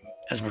burning.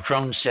 As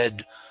Macron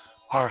said,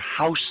 our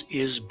house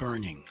is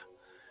burning.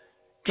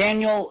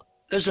 Daniel,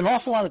 there's an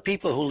awful lot of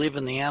people who live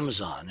in the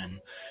Amazon, and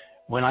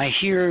when I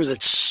hear that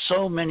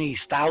so many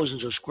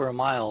thousands of square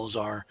miles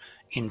are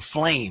in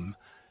flame,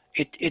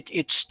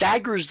 it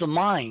staggers the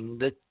mind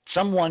that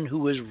someone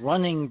who is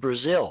running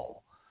Brazil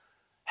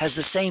has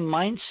the same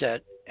mindset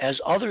as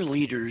other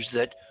leaders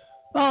that,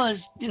 well,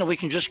 we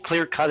can just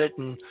clear cut it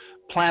and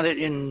plant it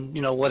in,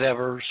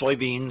 whatever,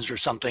 soybeans or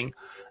something,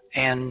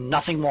 and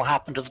nothing will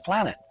happen to the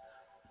planet.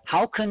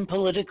 How can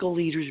political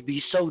leaders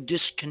be so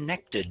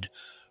disconnected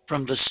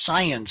from the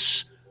science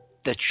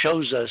that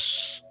shows us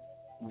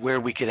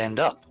where we could end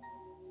up?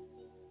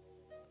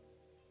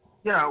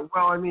 Yeah,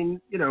 well,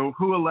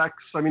 who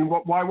elects?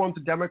 Why won't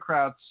the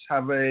Democrats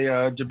have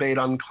a debate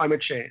on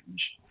climate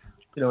change?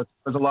 Because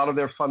a lot of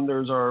their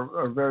funders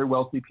are very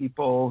wealthy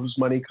people whose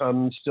money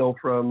comes still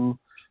from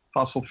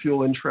fossil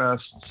fuel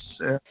interests,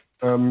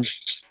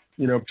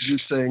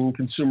 producing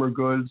consumer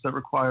goods that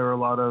require a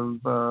lot of,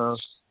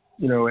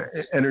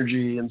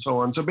 energy and so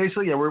on. So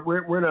basically, yeah,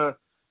 we're in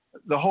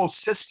the whole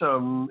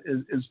system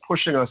is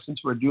pushing us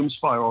into a doom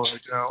spiral right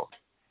now.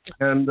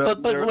 And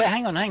but wait,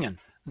 hang on.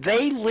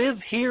 They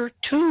live here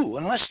too,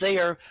 unless they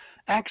are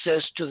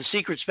access to the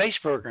secret space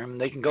program.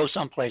 They can go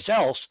someplace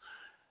else.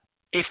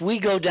 If we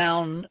go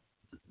down,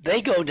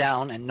 they go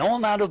down, and no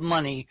amount of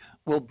money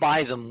will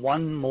buy them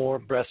one more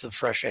breath of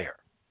fresh air.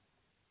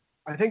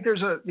 I think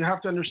you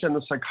have to understand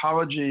the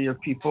psychology of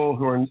people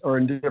who are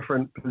in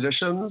different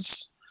positions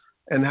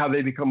and how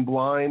they become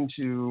blind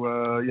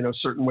to,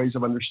 certain ways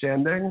of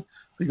understanding,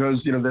 because,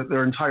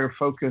 their entire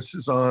focus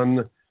is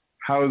on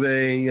how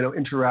they,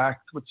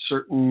 interact with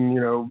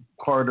certain,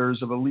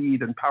 corridors of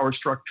elite and power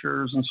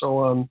structures and so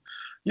on,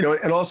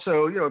 and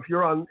also, if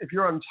you're on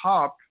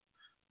top,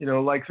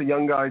 like the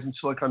young guys in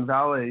Silicon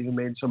Valley who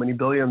made so many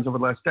billions over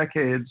the last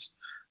decades,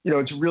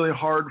 it's really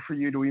hard for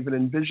you to even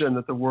envision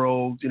that the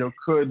world,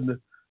 could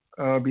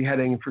be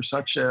heading for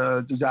such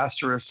a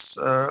disastrous,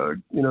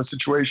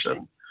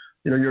 situation.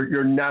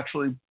 You're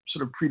naturally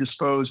sort of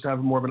predisposed to have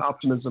more of an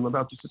optimism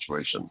about the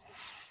situation.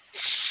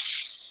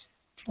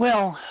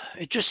 Well,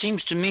 it just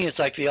seems to me it's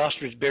like the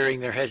ostrich burying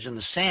their heads in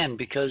the sand,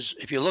 because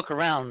if you look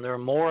around, there are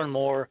more and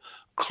more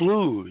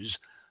clues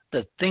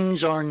that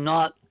things are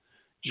not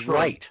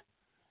right.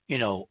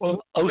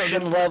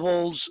 Ocean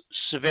levels,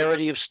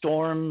 severity of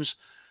storms,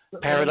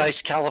 Paradise,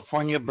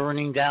 California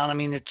burning down.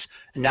 It's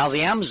now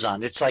the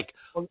Amazon. It's like,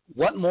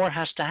 what more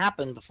has to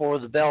happen before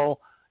the bell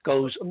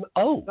goes,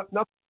 oh?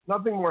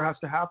 Nothing more has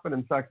to happen.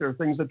 In fact, there are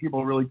things that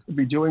people really could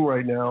be doing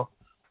right now.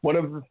 One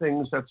of the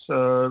things that's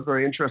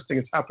very interesting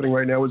that's happening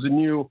right now is a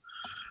new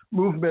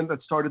movement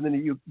that started in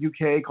the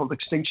UK called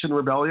Extinction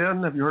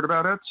Rebellion. Have you heard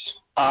about it?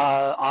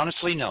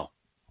 Honestly, no.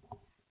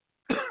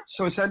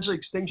 So essentially,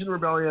 Extinction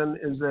Rebellion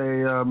is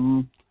a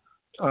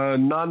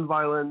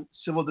nonviolent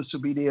civil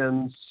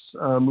disobedience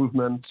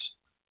movement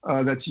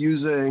that's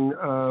using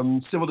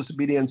civil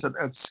disobedience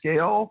at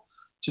scale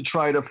to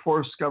try to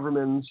force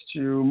governments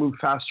to move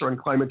faster on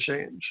climate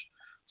change.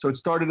 So it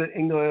started in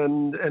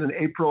England, and in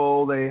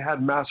April they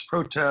had mass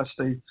protests.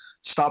 They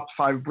stopped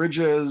 5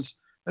 bridges,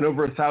 and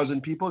over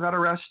 1,000 people got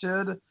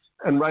arrested.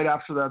 And right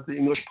after that, the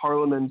English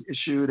Parliament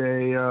issued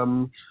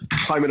a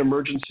climate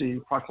emergency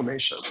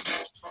proclamation.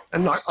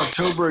 And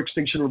October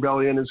Extinction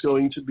Rebellion is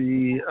going to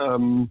be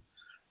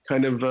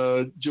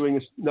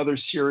doing another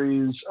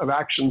series of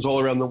actions all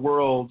around the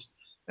world.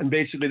 And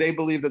basically, they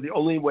believe that the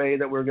only way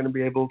that we're going to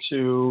be able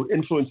to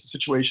influence the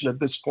situation at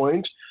this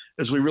point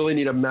is we really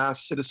need a mass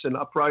citizen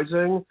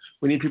uprising.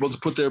 We need people to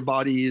put their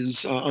bodies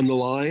on the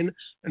line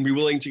and be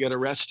willing to get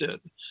arrested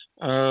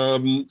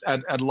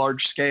at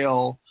large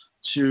scale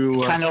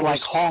to kind of like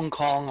Hong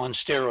Kong on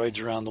steroids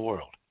around the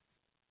world.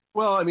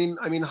 Well, I mean,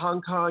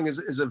 Hong Kong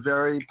is a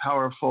very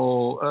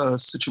powerful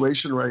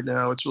situation right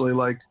now. It's really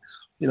like,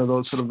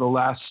 the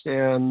last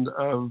stand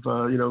of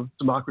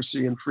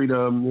democracy and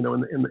freedom,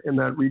 in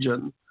that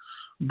region.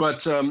 But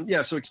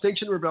so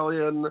Extinction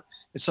Rebellion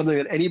is something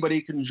that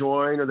anybody can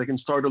join, or they can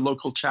start a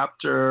local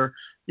chapter.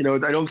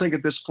 I don't think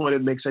at this point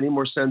it makes any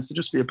more sense to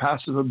just be a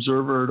passive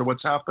observer to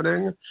what's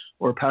happening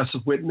or a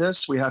passive witness.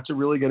 We have to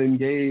really get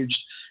engaged,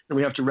 and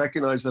we have to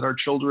recognize that our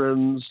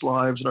children's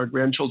lives and our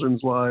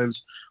grandchildren's lives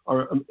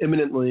are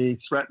imminently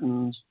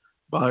threatened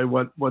by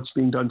what's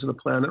being done to the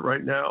planet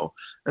right now.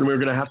 And we're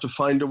going to have to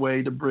find a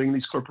way to bring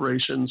these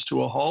corporations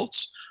to a halt.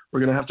 We're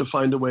going to have to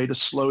find a way to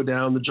slow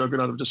down the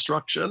juggernaut of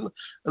destruction,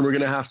 and we're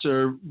going to have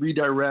to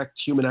redirect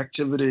human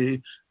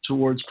activity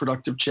towards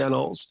productive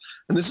channels.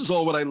 And this is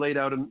all what I laid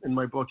out in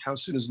my book, How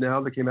Soon Is Now,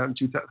 that came out in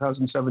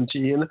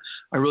 2017.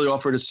 I really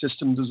offered a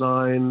system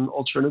design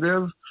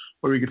alternative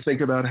where we could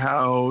think about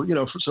how,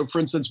 for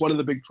instance, one of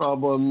the big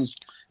problems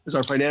is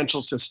our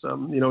financial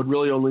system. It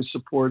really only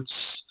supports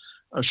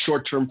a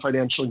short-term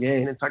financial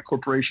gain. In fact,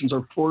 corporations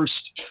are forced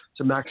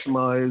to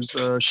maximize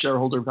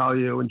shareholder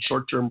value and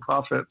short-term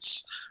profits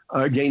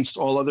against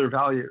all other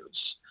values.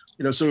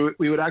 So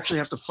we would actually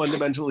have to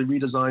fundamentally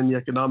redesign the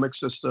economic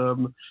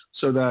system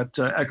so that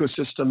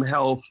ecosystem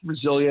health,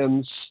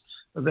 resilience,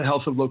 the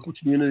health of local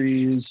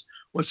communities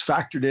was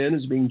factored in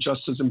as being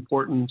just as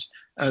important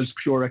as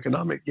pure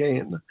economic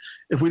gain.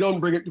 If we don't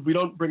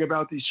bring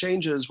about these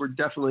changes, we're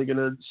definitely going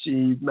to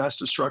see mass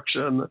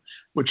destruction,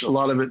 which a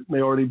lot of it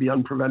may already be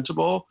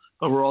unpreventable,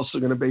 but we're also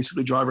going to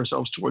basically drive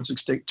ourselves towards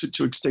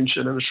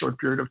extinction in a short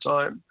period of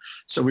time.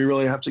 So we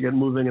really have to get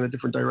moving in a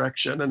different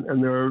direction,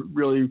 and there are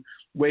really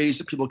ways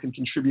that people can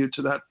contribute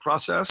to that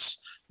process.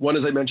 One,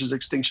 as I mentioned, is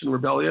Extinction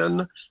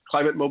Rebellion.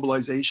 Climate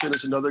Mobilization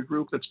is another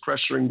group that's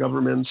pressuring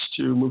governments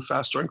to move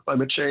faster on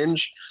climate change.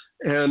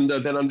 And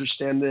then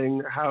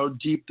understanding how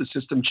deep the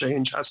system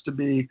change has to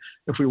be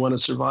if we want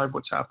to survive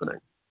what's happening.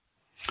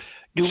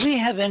 Do we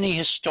have any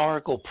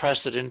historical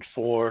precedent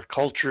for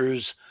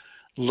cultures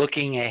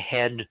looking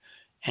ahead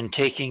and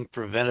taking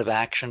preventive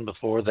action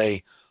before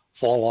they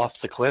fall off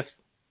the cliff?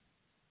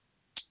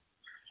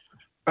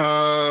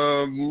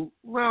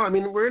 Well, I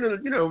mean, we're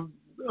in a,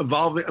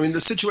 evolving. I mean,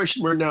 the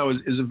situation we're in now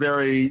is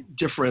very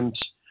different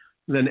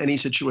than any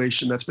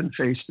situation that's been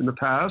faced in the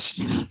past.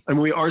 And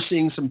we are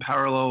seeing some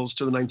parallels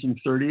to the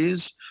 1930s.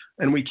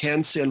 And we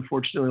can see,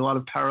 unfortunately, a lot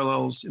of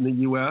parallels in the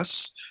U.S.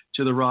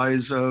 to the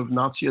rise of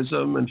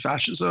Nazism and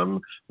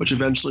fascism, which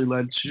eventually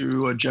led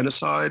to a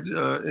genocide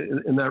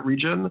in that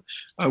region.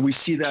 We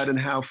see that in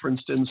how, for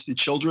instance, the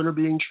children are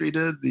being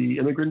treated, the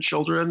immigrant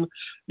children.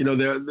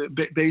 They're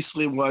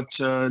basically what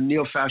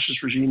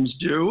neo-fascist regimes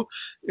do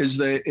is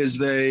they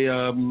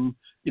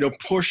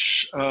push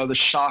the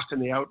shock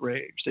and the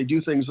outrage. They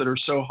do things that are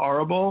so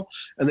horrible,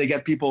 and they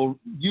get people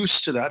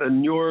used to that,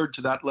 inured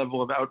to that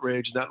level of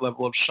outrage and that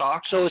level of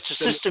shock. So it's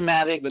a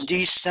systematic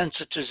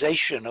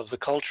desensitization of the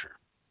culture.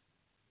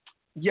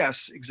 Yes,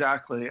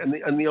 exactly.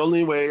 And the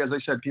only way, as I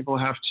said, people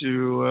have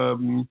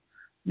to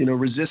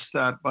resist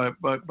that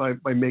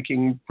by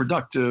making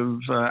productive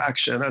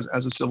action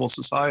as a civil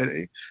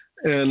society.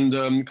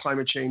 And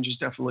climate change is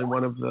definitely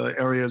one of the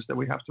areas that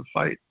we have to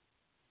fight.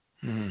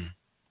 Hmm.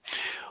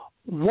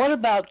 What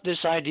about this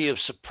idea of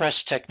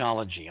suppressed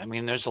technology? I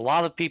mean, there's a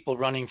lot of people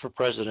running for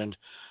president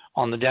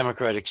on the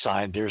Democratic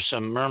side. There's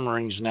some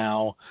murmurings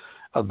now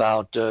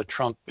about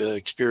Trump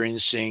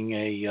experiencing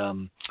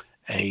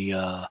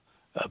a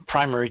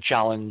primary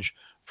challenge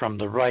from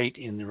the right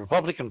in the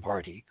Republican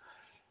Party.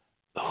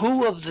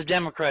 Who of the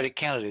Democratic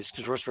candidates,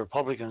 because of course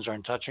Republicans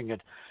aren't touching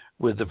it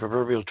with the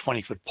proverbial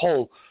 20-foot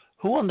pole,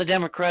 who on the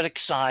Democratic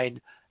side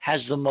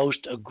has the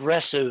most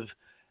aggressive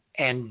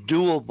and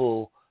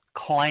doable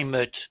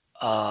climate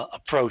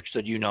approach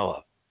that you know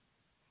of?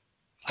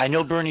 I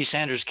know Bernie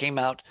Sanders came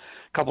out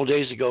a couple of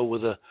days ago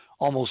with a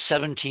almost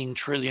 $17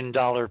 trillion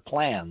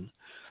plan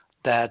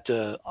that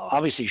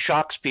obviously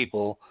shocks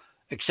people,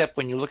 except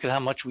when you look at how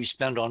much we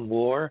spend on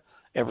war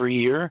every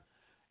year.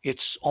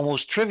 It's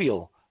almost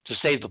trivial to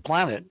save the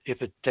planet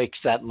if it takes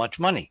that much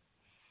money.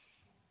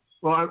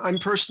 Well, I'm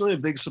personally a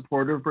big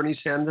supporter of Bernie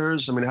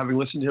Sanders. I mean, having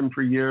listened to him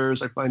for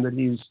years, I find that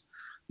he's,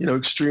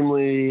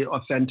 extremely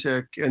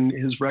authentic, and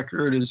his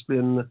record has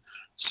been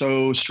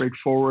so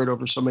straightforward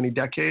over so many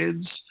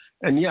decades.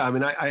 And yeah, I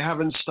mean, I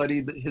haven't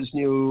studied his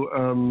new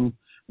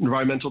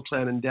environmental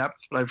plan in depth,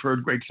 but I've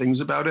heard great things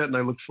about it, and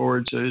I look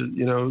forward to,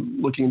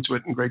 looking into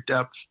it in great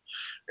depth.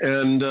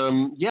 And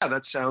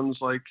that sounds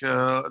like,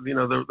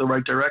 the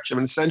right direction. I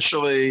mean,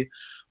 essentially,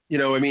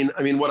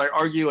 what I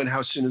argue in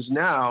How Soon Is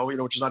Now,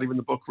 which is not even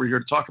the book we're here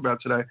to talk about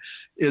today,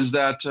 is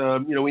that,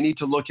 we need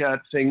to look at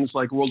things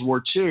like World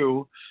War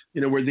II,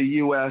 where the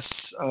U.S.,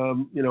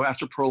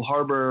 after Pearl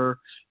Harbor,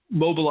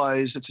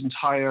 mobilized its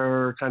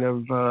entire kind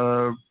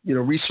of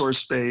resource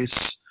base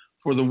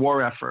for the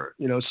war effort.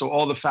 So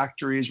all the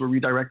factories were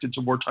redirected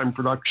to wartime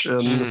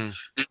production.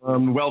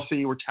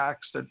 Wealthy were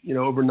taxed at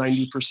over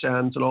 90%,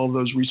 and all of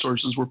those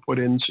resources were put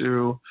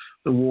into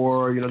the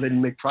war. They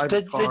didn't make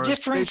private cars. The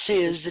difference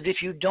is that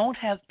if you don't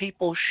have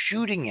people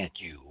shooting at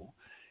you,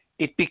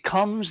 it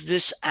becomes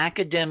this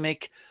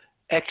academic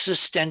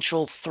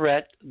existential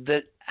threat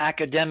that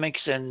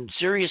academics and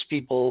serious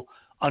people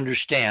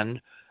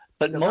understand,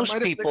 but most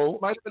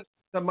people...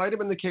 That might have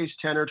been the case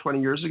 10 or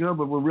 20 years ago,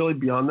 but we're really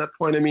beyond that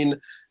point. I mean,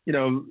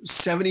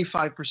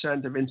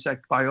 75% of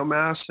insect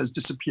biomass has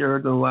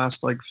disappeared in the last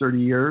 30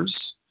 years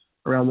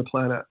around the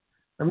planet.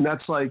 I mean,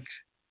 that's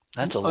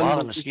a lot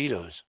of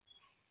mosquitoes.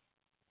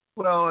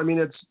 Well, I mean,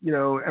 it's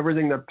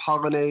everything that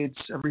pollinates,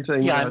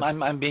 everything. Yeah,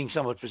 I'm being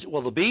somewhat.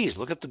 Well, the bees.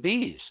 Look at the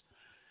bees.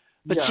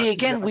 But yeah, see,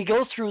 again, yeah. We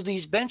go through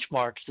these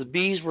benchmarks. The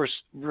bees were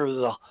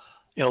the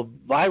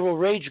viral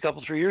rage a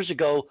couple 3 years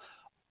ago.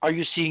 Are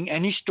you seeing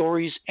any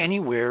stories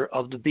anywhere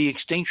of the bee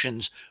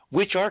extinctions,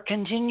 which are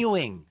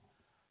continuing?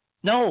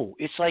 No,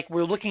 it's like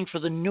we're looking for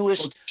the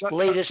newest,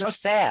 latest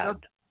fad.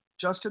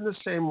 Just in the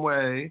same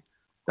way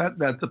that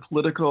the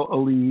political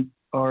elite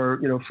are,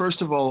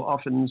 first of all,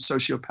 often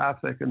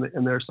sociopathic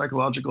in their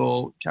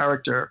psychological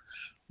character,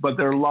 but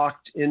they're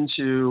locked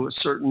into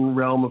a certain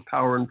realm of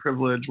power and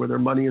privilege where their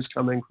money is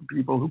coming from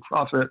people who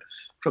profit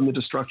from the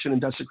destruction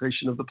and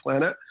desecration of the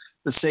planet.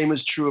 The same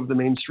is true of the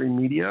mainstream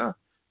media.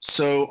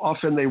 So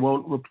often they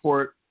won't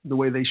report the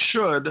way they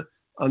should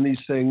on these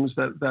things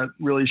that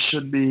really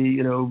should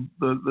be,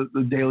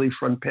 the daily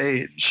front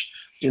page,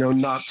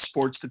 not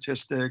sports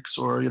statistics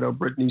or,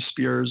 Britney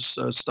Spears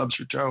stubs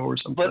her toe or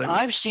something. But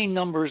I've seen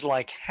numbers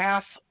like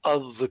half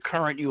of the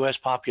current U.S.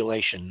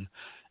 population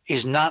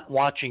is not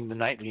watching the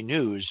nightly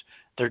news.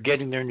 They're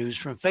getting their news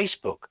from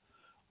Facebook.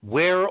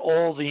 Where are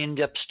all the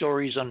in-depth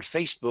stories on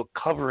Facebook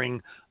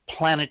covering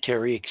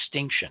planetary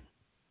extinction?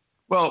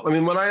 Well, I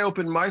mean, when I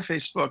open my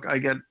Facebook, I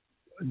get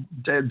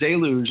a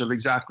deluge of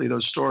exactly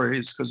those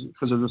stories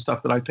because of the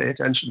stuff that I pay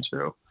attention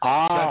to.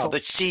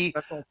 But see,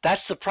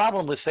 that's the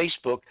problem with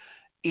Facebook.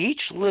 Each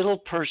little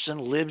person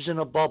lives in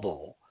a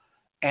bubble,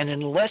 and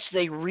unless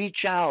they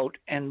reach out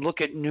and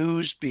look at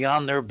news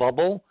beyond their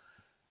bubble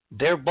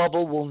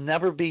will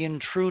never be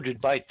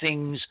intruded by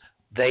things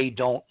they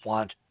don't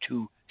want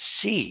to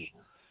see.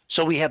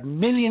 So we have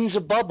millions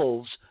of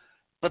bubbles,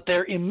 but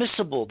they're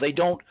immiscible. They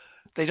don't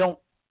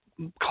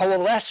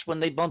coalesce when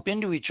they bump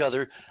into each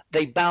other.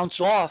 They bounce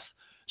off.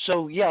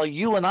 So yeah,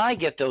 you and I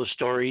get those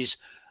stories,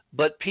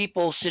 but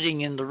people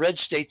sitting in the red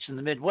states in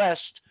the Midwest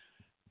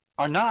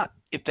are not,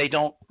 if they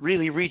don't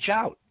really reach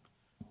out.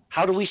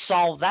 How do we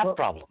solve that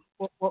problem?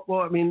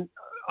 Well, I mean,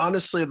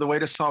 honestly, the way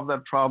to solve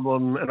that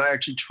problem, and I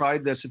actually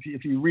tried this,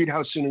 if you read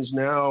How Soon Is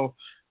Now,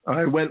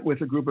 I went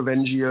with a group of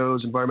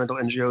NGOs, environmental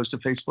NGOs, to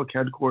Facebook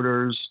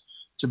headquarters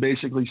to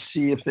basically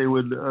see if they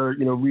would,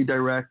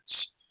 redirect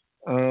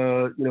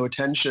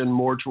attention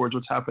more towards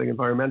what's happening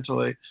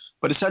environmentally.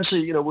 But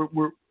essentially,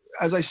 we're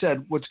as I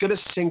said, what's going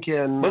to sink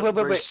in.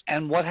 Wait.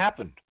 And what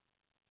happened?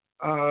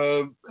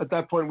 At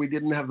that point, we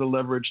didn't have the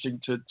leverage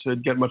to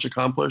get much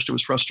accomplished. It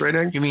was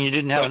frustrating. You mean you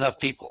didn't have enough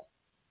people?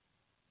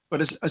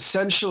 But it's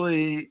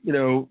essentially,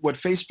 what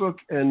Facebook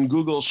and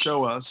Google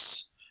show us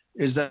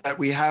is that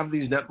we have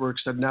these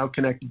networks that now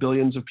connect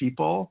billions of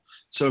people.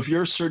 So if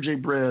you're Sergey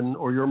Brin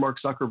or you're Mark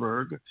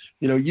Zuckerberg,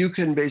 you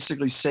can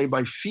basically say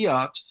by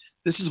fiat,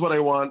 this is what I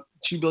want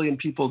 2 billion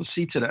people to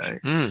see today.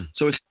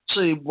 So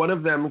essentially one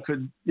of them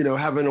could,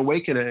 have an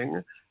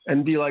awakening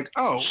and be like,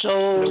 oh.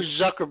 So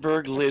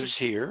Zuckerberg lives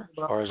here,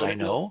 as far as I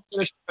know.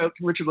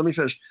 Richard, let me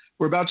finish.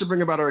 We're about to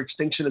bring about our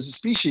extinction as a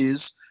species.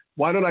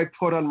 Why don't I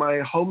put on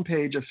my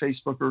homepage of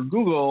Facebook or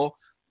Google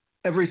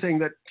everything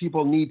that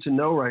people need to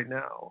know right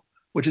now,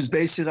 which is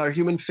basically our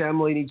human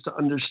family needs to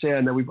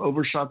understand that we've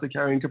overshot the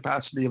carrying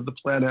capacity of the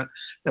planet,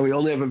 that we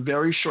only have a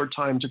very short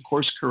time to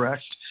course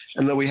correct,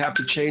 and that we have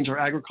to change our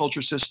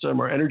agriculture system,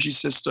 our energy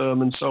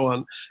system, and so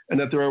on, and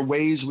that there are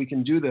ways we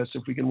can do this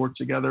if we can work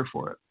together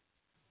for it.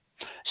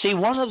 See,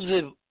 one of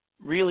the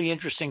really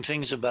interesting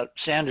things about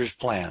Sanders'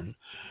 plan,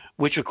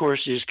 which of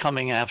course is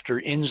coming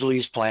after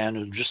Inslee's plan,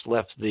 who just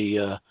left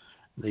the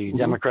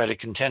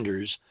Democratic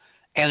contenders,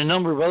 and a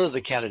number of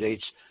other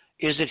candidates,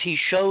 is that he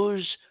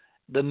shows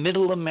the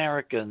middle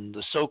American,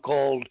 the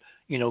so-called,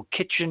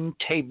 kitchen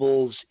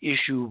tables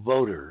issue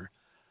voter,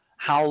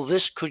 how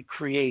this could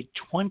create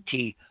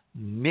 20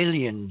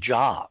 million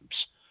jobs.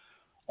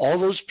 All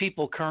those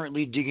people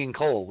currently digging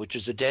coal, which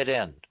is a dead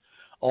end.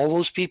 All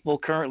those people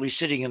currently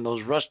sitting in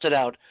those rusted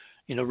out,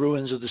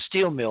 ruins of the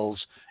steel mills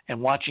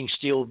and watching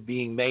steel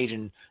being made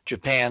in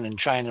Japan and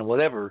China and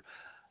whatever.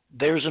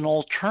 There's an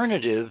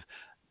alternative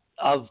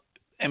of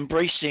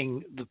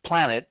embracing the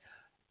planet,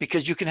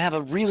 because you can have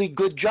a really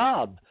good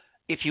job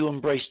if you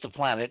embrace the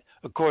planet,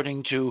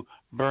 according to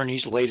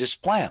Bernie's latest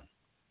plan.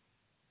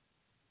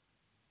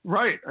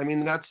 Right. I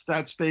mean,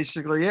 that's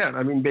basically it.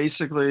 I mean,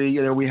 basically,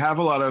 we have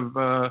a lot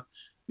of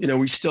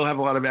we still have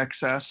a lot of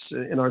excess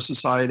in our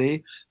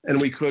society,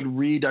 and we could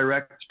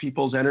redirect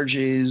people's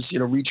energies,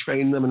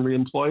 retrain them and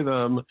reemploy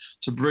them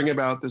to bring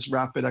about this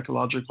rapid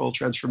ecological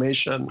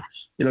transformation.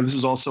 This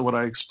is also what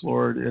I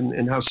explored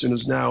in How Soon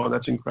Is Now, and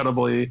that's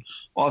incredibly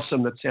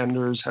awesome that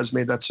Sanders has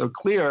made that so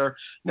clear.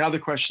 Now the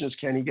question is,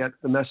 can he get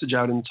the message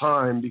out in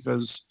time?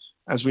 Because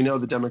as we know,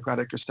 the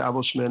Democratic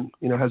establishment,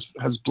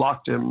 has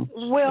blocked him.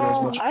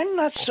 Well, I'm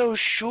not so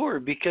sure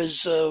because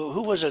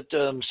who was it?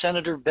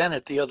 Senator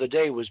Bennett the other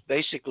day was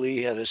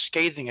basically had a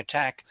scathing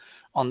attack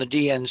on the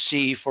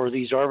DNC for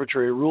these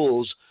arbitrary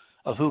rules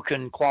of who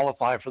can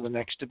qualify for the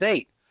next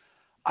debate.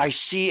 I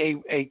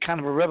see a kind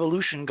of a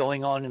revolution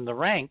going on in the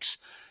ranks,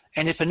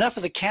 and if enough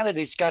of the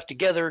candidates got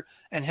together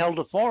and held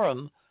a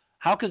forum,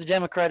 how could the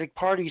Democratic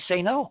Party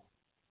say no?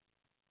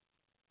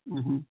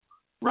 Mm-hmm.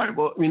 Right.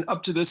 Well,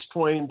 up to this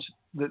point,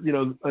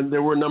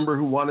 there were a number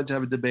who wanted to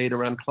have a debate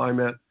around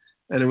climate,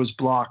 and it was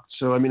blocked.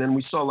 So, and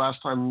we saw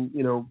last time,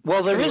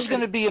 Well, there is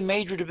going to be a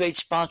major debate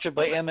sponsored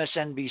by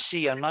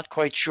MSNBC. I'm not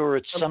quite sure.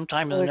 It's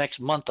sometime in the next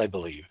month, I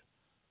believe.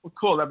 Well,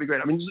 cool. That'd be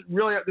great.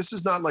 Really, this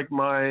is not like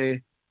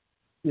my,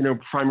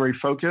 primary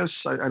focus.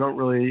 I don't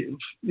really,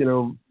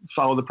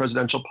 follow the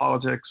presidential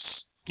politics.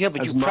 Yeah,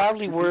 but you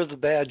proudly wear the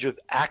badge of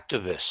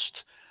activist.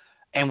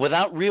 And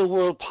without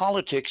real-world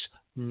politics,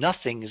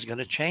 nothing is going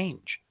to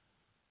change.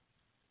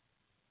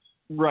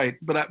 Right,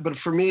 but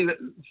for me,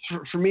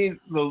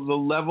 the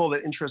level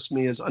that interests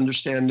me is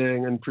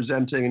understanding and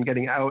presenting and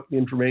getting out the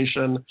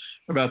information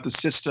about the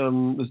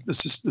system,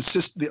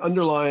 the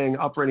underlying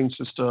operating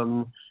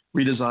system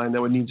redesign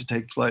that would need to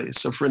take place.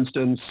 So, for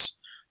instance,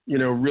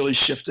 really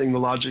shifting the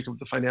logic of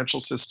the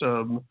financial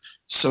system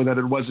so that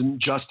it wasn't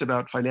just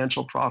about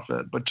financial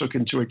profit, but took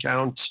into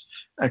account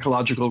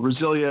ecological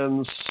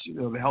resilience,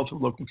 the health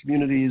of local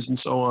communities, and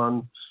so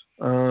on.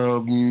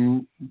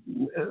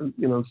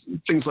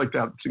 Things like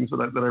that, things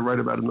that I write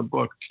about in the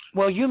book.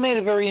 Well, you made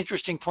a very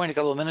interesting point a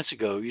couple of minutes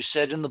ago. You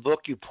said in the book,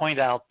 you point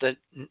out that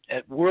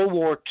at World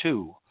War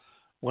II,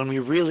 when we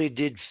really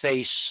did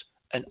face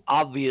an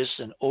obvious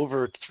and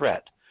overt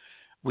threat,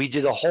 we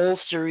did a whole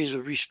series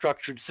of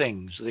restructured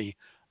things,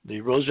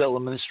 the Roosevelt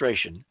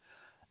administration,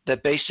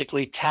 that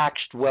basically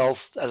taxed wealth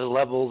at a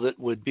level that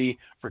would be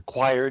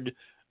required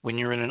when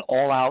you're in an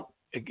all-out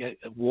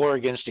war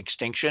against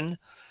extinction.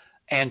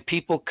 And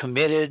people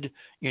committed,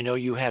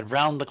 you had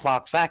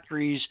round-the-clock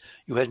factories,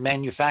 you had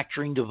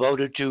manufacturing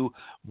devoted to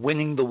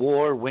winning the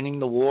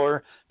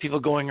war, people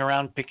going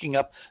around picking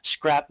up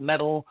scrap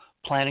metal,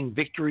 planting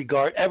victory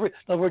guard. In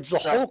other words, the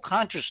whole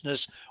consciousness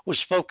was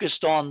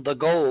focused on the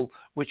goal,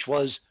 which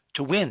was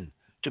to win,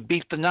 to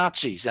beat the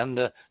Nazis and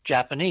the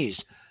Japanese.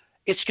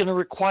 It's going to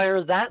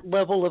require that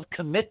level of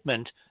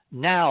commitment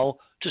now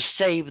to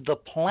save the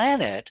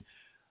planet.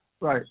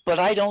 Right. But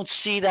I don't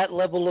see that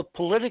level of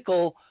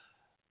political,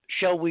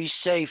 shall we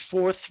say,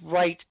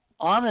 forthright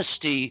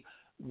honesty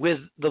with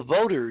the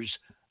voters,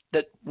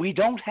 that we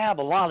don't have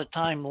a lot of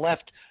time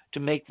left to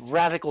make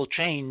radical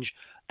change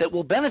that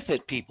will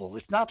benefit people.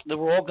 It's not that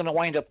we're all going to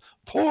wind up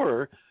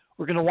poorer.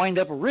 We're going to wind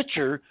up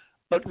richer,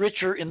 but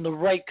richer in the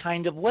right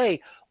kind of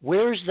way.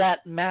 Where's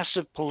that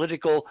massive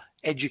political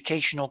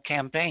educational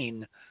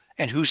campaign,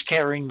 and who's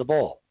carrying the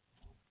ball?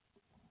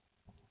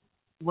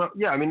 Well,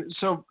 yeah,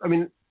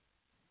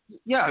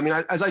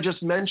 as I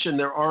just mentioned,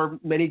 there are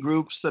many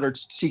groups that are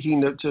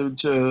seeking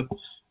to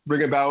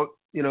bring about,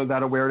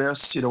 that awareness,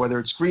 whether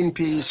it's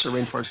Greenpeace or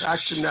Rainforest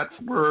Action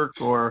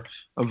Network or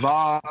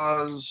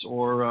Avaaz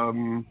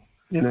or,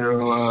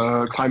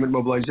 Climate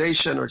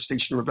Mobilization or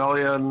Extinction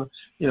Rebellion.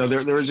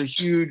 There is a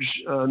huge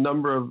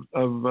number of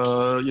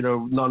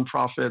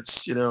nonprofits,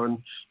 and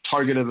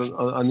targeted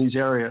on these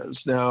areas.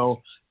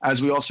 Now, as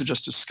we also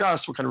just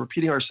discussed, we're kind of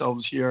repeating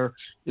ourselves here.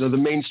 The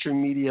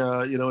mainstream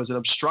media, is an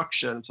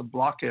obstruction. It's a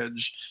blockage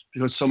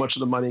because so much of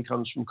the money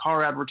comes from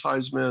car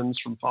advertisements,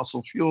 from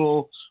fossil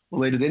fuel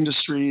related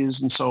industries,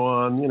 and so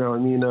on.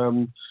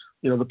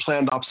 The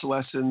planned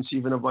obsolescence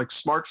even of like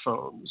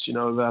smartphones,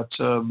 that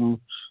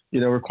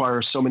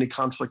require so many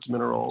conflict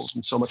minerals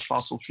and so much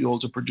fossil fuel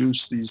to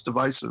produce these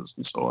devices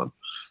and so on.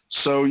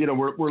 So,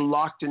 we're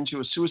locked into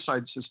a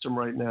suicide system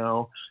right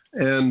now,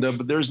 and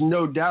but there's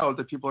no doubt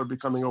that people are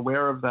becoming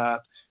aware of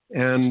that,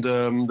 and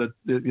that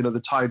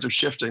the tides are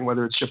shifting.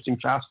 Whether it's shifting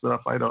fast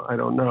enough, I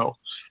don't know.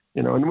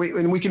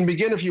 And we can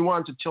begin, if you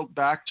want, to tilt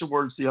back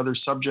towards the other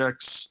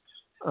subjects.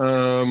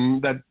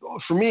 That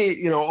for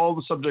me, all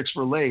the subjects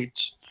relate.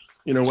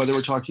 Whether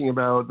we're talking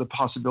about the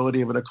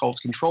possibility of an occult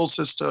control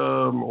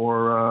system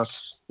or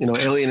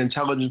alien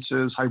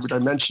intelligences,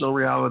 hyperdimensional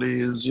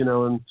realities,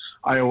 and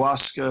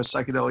ayahuasca,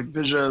 psychedelic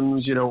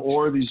visions,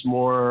 or these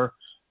more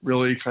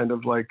really kind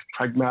of like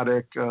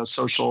pragmatic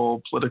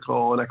social,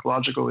 political, and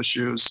ecological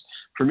issues.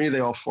 For me, they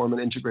all form an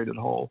integrated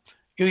whole.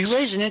 You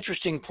raise an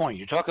interesting point.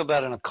 You talk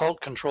about an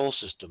occult control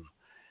system.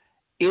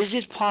 Is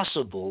it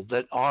possible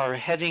that our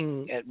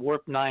heading at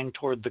Warp 9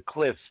 toward the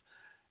cliff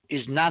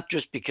is not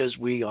just because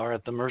we are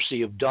at the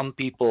mercy of dumb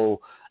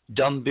people,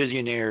 dumb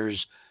billionaires,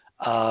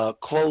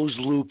 closed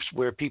loops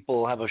where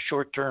people have a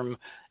short-term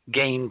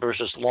gain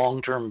versus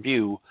long-term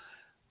view,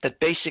 that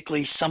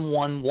basically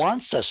someone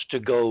wants us to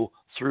go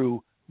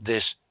through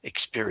this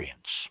experience.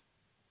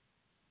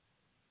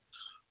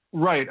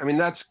 Right. I mean,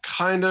 that's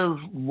kind of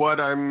what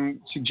I'm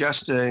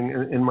suggesting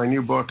in my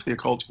new book, The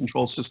Occult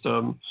Control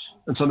System,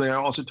 and something I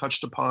also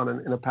touched upon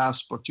in a past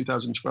book,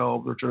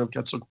 2012, The Return of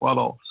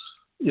Quetzalcoatl.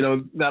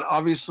 That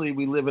obviously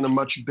we live in a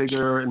much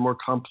bigger and more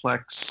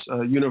complex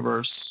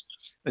universe.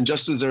 And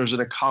just as there's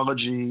an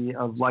ecology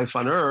of life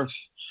on Earth,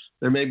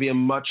 there may be a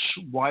much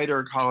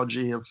wider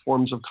ecology of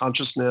forms of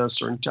consciousness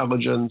or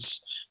intelligence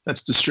that's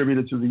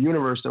distributed through the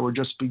universe that we're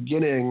just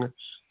beginning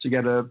to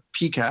get a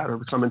peek at or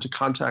come into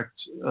contact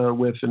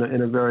with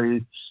in a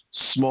very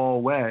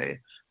small way.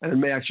 And it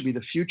may actually be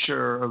the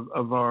future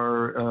of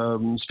our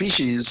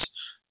species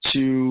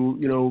to,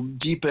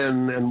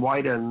 deepen and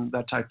widen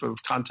that type of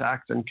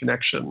contact and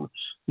connection,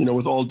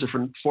 with all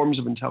different forms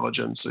of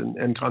intelligence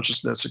and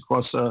consciousness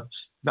across a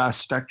vast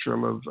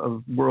spectrum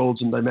of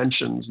worlds and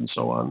dimensions and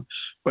so on.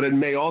 But it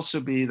may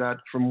also be that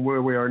from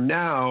where we are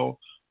now,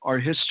 our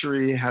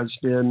history has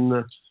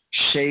been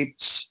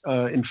shaped,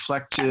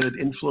 inflected,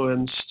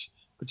 influenced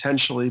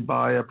potentially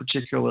by a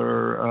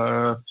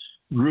particular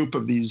group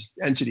of these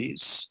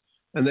entities.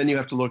 And then you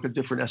have to look at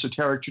different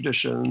esoteric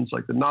traditions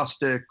like the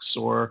Gnostics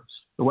or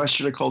the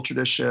Western occult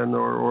tradition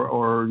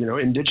or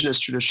indigenous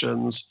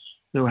traditions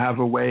who have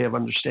a way of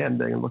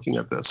understanding and looking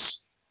at this.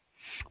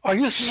 Are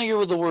you familiar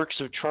with the works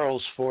of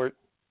Charles Fort?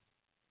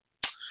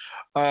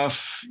 A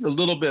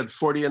little bit.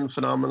 Fortean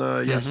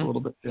phenomena, yes, Mm-hmm. A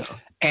little bit, yeah.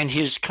 And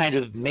his kind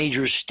of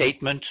major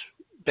statement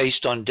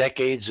based on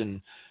decades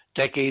and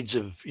decades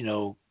of,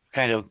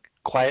 kind of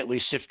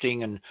quietly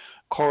sifting and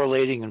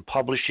correlating and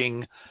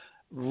publishing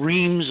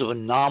reams of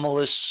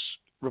anomalous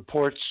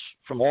reports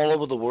from all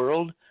over the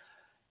world.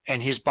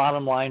 And his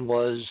bottom line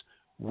was,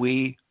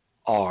 we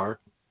are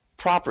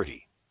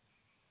property.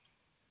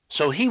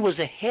 So he was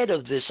ahead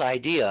of this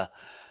idea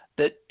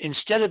that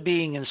instead of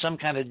being in some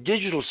kind of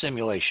digital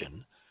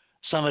simulation,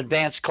 some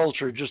advanced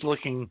culture just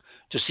looking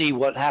to see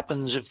what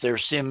happens if their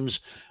sims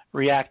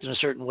react in a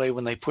certain way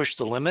when they push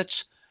the limits,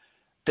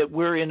 that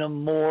we're in a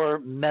more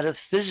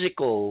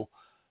metaphysical,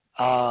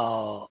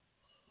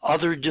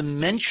 other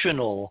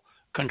dimensional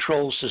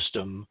control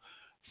system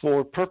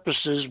for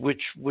purposes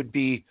which would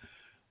be,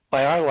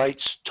 by our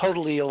lights,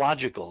 totally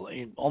illogical,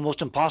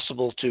 almost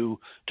impossible to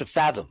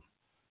fathom.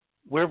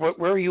 Where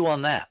are you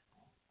on that?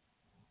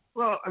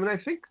 Well, I mean, I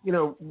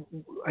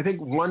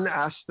think one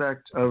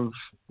aspect of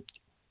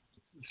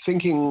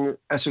thinking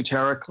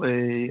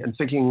esoterically and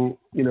thinking,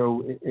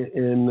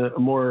 in a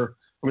more,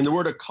 the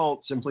word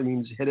occult simply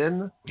means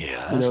hidden.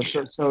 Yeah.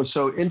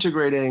 So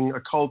integrating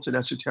occult and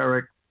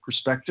esoteric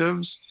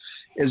perspectives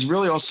is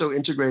really also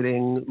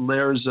integrating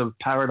layers of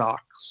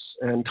paradox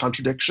and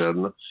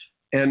contradiction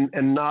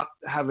and not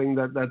having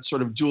that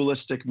sort of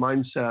dualistic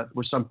mindset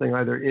where something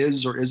either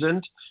is or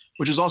isn't,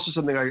 which is also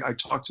something I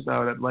talked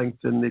about at length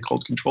in the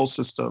Occult Control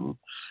System.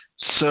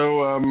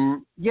 So,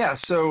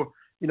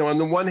 on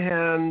the one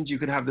hand, you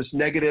could have this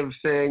negative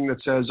thing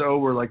that says, oh,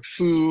 we're like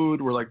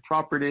food, we're like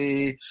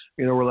property,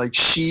 we're like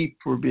sheep,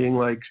 we're being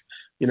like,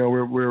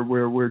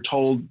 we're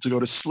told to go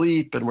to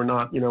sleep and we're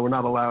not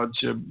allowed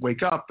to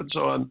wake up and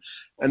so on.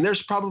 And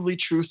there's probably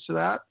truth to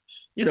that,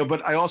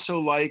 but I also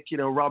like,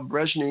 Rob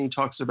Brezhnev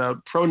talks about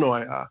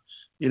pronoia,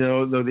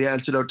 the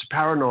antidote to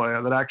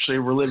paranoia, that actually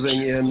we're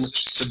living in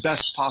the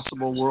best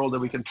possible world that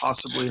we can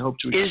possibly hope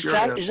to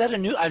experience. Is that a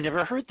new, I've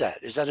never heard that.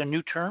 Is that a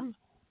new term?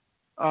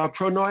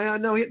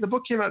 Pronoia? No, the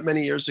book came out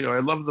many years ago.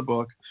 I love the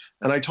book.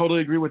 And I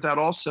totally agree with that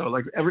also.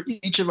 Like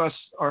each of us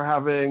are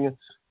having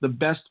the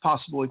best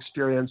possible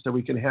experience that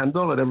we can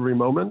handle at every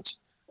moment.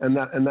 And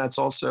that's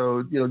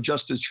also,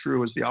 just as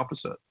true as the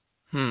opposite.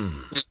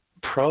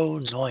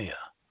 Pronoia.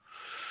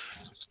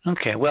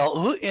 Okay.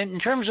 Well, in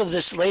terms of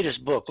this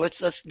latest book, let's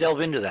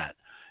delve into that.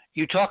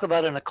 You talk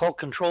about an occult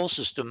control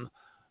system.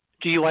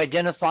 Do you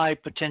identify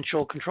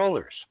potential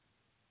controllers?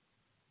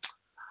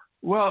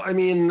 Well, I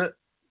mean,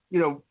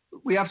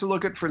 we have to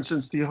look at, for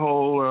instance, the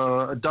whole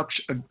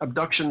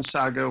abduction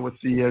saga with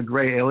the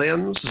gray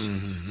aliens.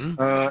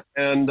 Mm-hmm.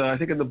 And I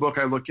think in the book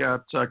I look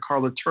at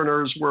Carla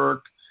Turner's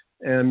work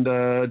and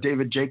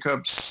David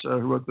Jacobs, who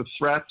wrote The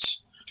Threat.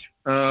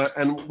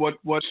 And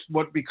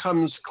what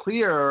becomes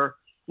clear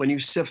when you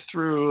sift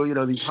through,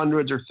 these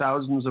hundreds or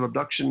thousands of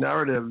abduction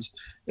narratives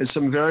is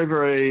some very,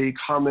 very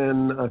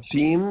common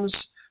themes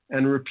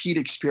and repeat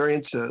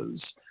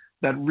experiences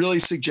that really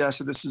suggest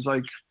that this is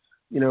like,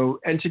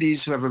 entities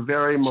who have a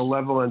very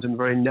malevolent and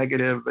very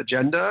negative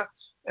agenda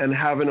and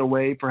have in a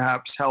way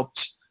perhaps helped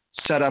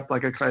set up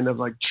like a kind of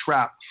like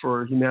trap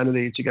for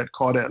humanity to get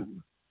caught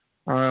in.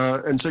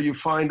 And so you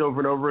find over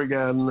and over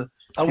again.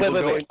 Oh,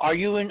 wait. Are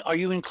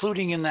you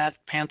including in that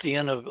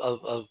pantheon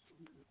of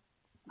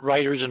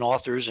writers and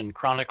authors and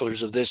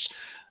chroniclers of this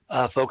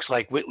folks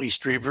like Whitley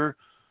Strieber,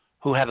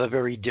 who have a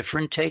very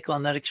different take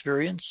on that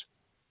experience?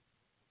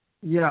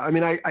 Yeah, I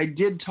mean, I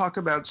did talk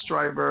about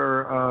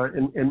Strieber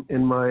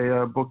in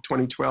my book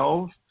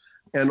 2012,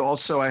 and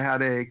also I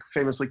had a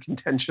famously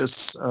contentious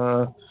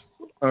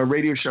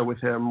radio show with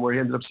him where he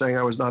ended up saying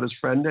I was not his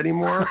friend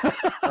anymore.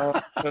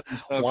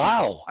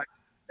 Wow.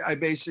 I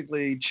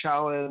basically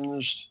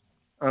challenged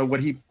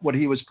what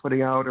he was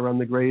putting out around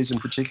the Greys in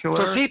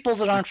particular. For people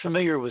that aren't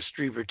familiar with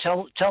Strieber,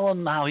 tell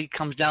them how he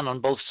comes down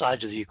on both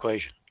sides of the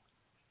equation.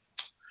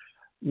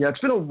 Yeah, it's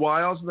been a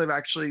while since I've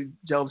actually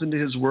delved into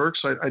his work,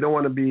 so I don't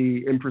want to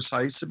be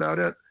imprecise about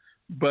it.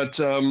 But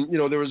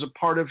there was a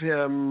part of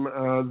him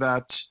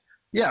that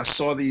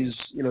saw these,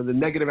 the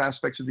negative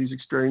aspects of these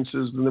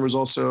experiences. And there was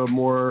also a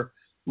more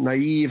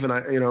naive and,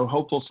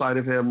 hopeful side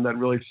of him that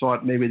really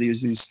thought maybe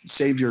these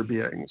savior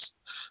beings.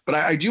 But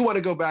I do want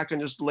to go back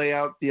and just lay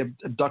out the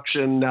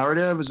abduction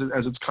narrative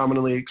as it's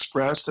commonly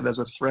expressed and as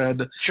a thread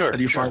that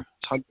you find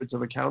hundreds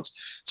of accounts.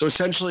 So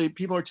essentially,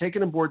 people are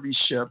taken aboard these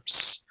ships.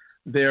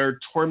 They're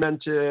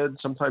tormented.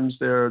 Sometimes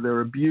they're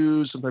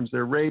abused. Sometimes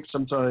they're raped.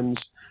 Sometimes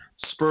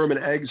sperm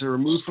and eggs are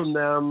removed from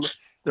them.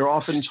 They're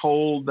often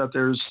told that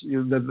they're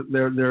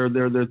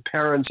the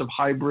parents of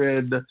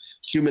hybrid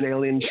human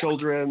alien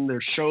children.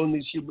 They're shown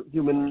these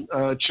human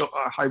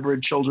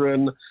hybrid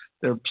children.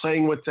 They're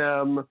playing with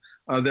them.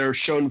 They're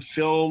shown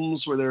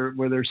films where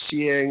they're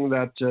seeing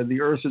that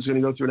the Earth is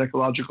going to go through an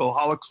ecological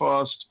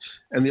holocaust,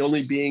 and the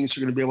only beings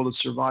who are going to be able to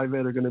survive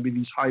it are going to be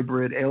these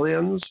hybrid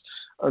aliens.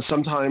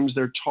 Sometimes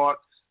they're taught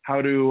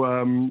how to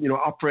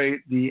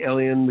operate the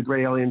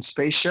gray alien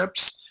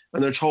spaceships.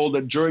 And they're told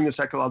that during this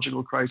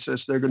ecological crisis,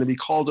 they're going to be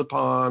called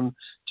upon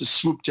to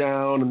swoop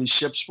down, and these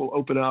ships will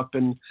open up,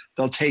 and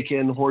they'll take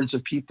in hordes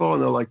of people,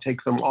 and they'll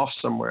take them off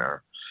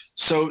somewhere.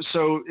 So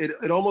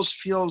it almost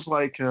feels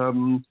like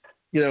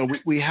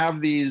we have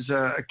these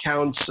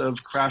accounts of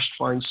crashed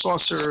flying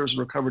saucers and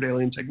recovered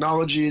alien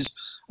technologies.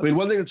 I mean,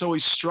 one thing that's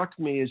always struck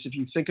me is if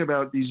you think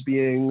about these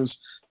beings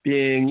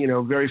being,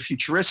 very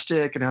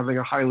futuristic and having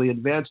a highly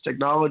advanced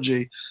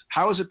technology,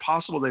 how is it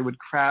possible they would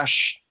crash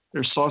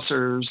their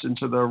saucers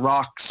into the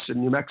rocks in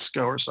New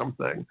Mexico or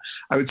something?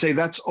 I would say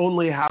that's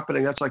only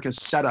happening. That's like a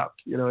setup.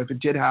 If it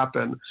did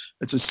happen,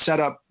 it's a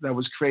setup that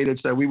was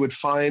created so that we would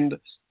find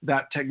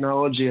that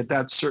technology at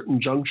that certain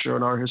juncture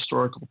in our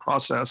historical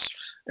process,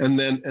 and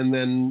then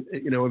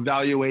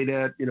evaluate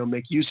it,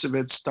 make use of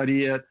it,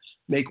 study it,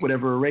 make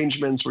whatever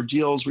arrangements or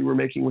deals we were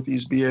making with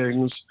these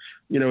beings.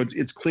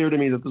 It's clear to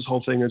me that this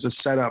whole thing is a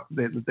setup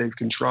that they've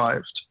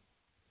contrived.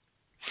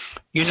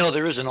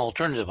 There is an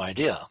alternative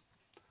idea.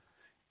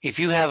 If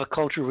you have a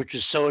culture which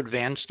is so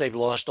advanced they've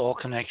lost all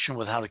connection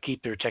with how to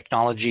keep their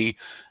technology,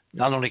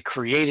 not only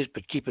create it,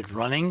 but keep it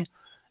running,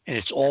 and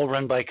it's all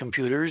run by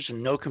computers,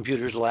 and no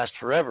computers last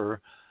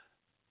forever.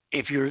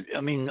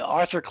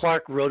 Arthur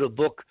Clarke wrote a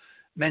book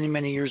many,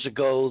 many years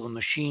ago, The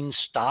Machine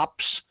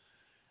Stops,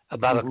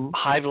 about a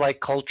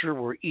hive-like culture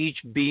where each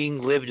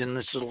being lived in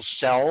this little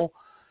cell,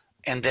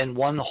 and then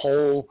one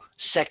whole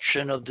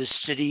section of the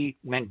city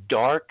went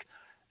dark,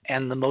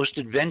 and the most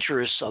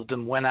adventurous of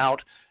them went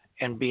out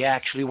and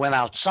actually went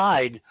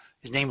outside.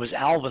 His name was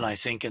Alvin, I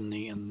think, in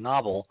the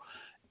novel,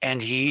 and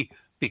he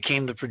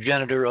became the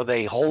progenitor of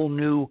a whole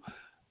new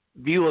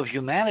view of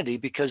humanity,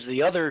 because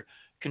the other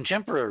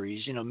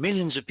contemporaries,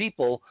 millions of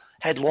people,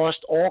 had lost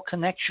all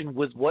connection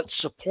with what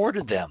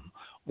supported them,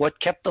 what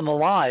kept them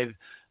alive.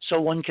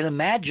 So one can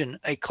imagine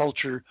a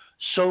culture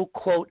so,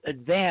 quote,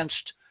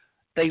 advanced,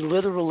 they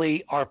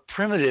literally are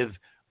primitive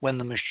when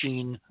the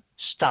machine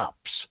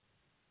stops.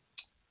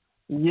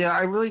 Yeah, I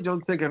really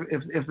don't think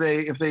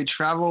if they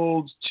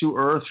traveled to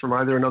Earth from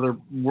either another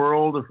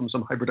world or from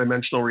some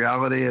hyperdimensional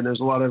reality, and there's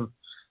a lot of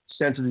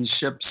sense that these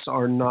ships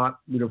are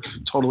not,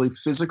 totally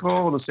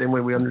physical in the same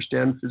way we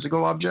understand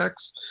physical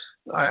objects.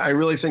 I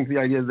really think the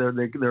idea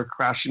that they're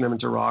crashing them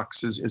into rocks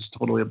is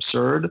totally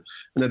absurd,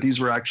 and that these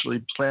were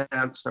actually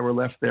plants that were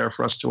left there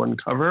for us to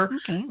uncover.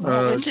 Okay.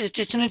 Well,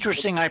 it's an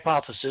interesting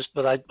hypothesis,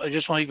 but I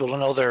just want people to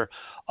know there are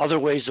other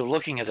ways of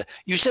looking at it.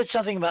 You said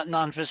something about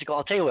non-physical.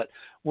 I'll tell you what,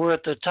 we're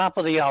at the top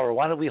of the hour.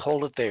 Why don't we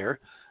hold it there?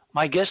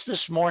 My guest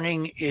this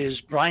morning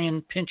is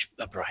Daniel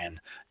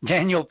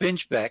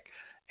Pinchbeck,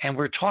 and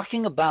we're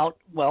talking about,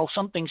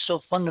 something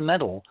so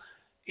fundamental.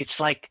 It's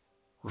like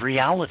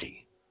reality.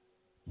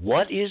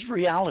 What is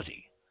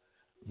reality?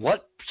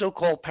 What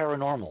so-called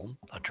paranormal,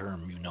 a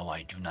term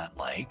I do not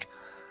like,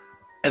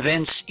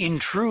 events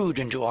intrude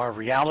into our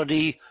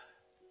reality,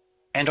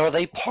 and are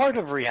they part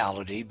of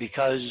reality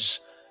because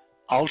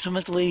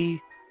ultimately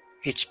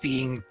it's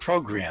being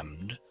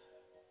programmed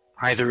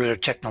either at a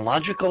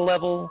technological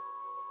level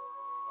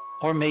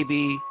or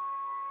maybe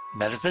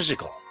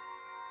metaphysical?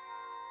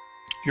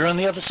 You're on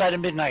the other side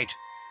of midnight.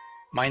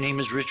 My name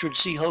is Richard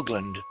C.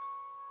 Hoagland.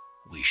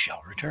 We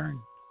shall return.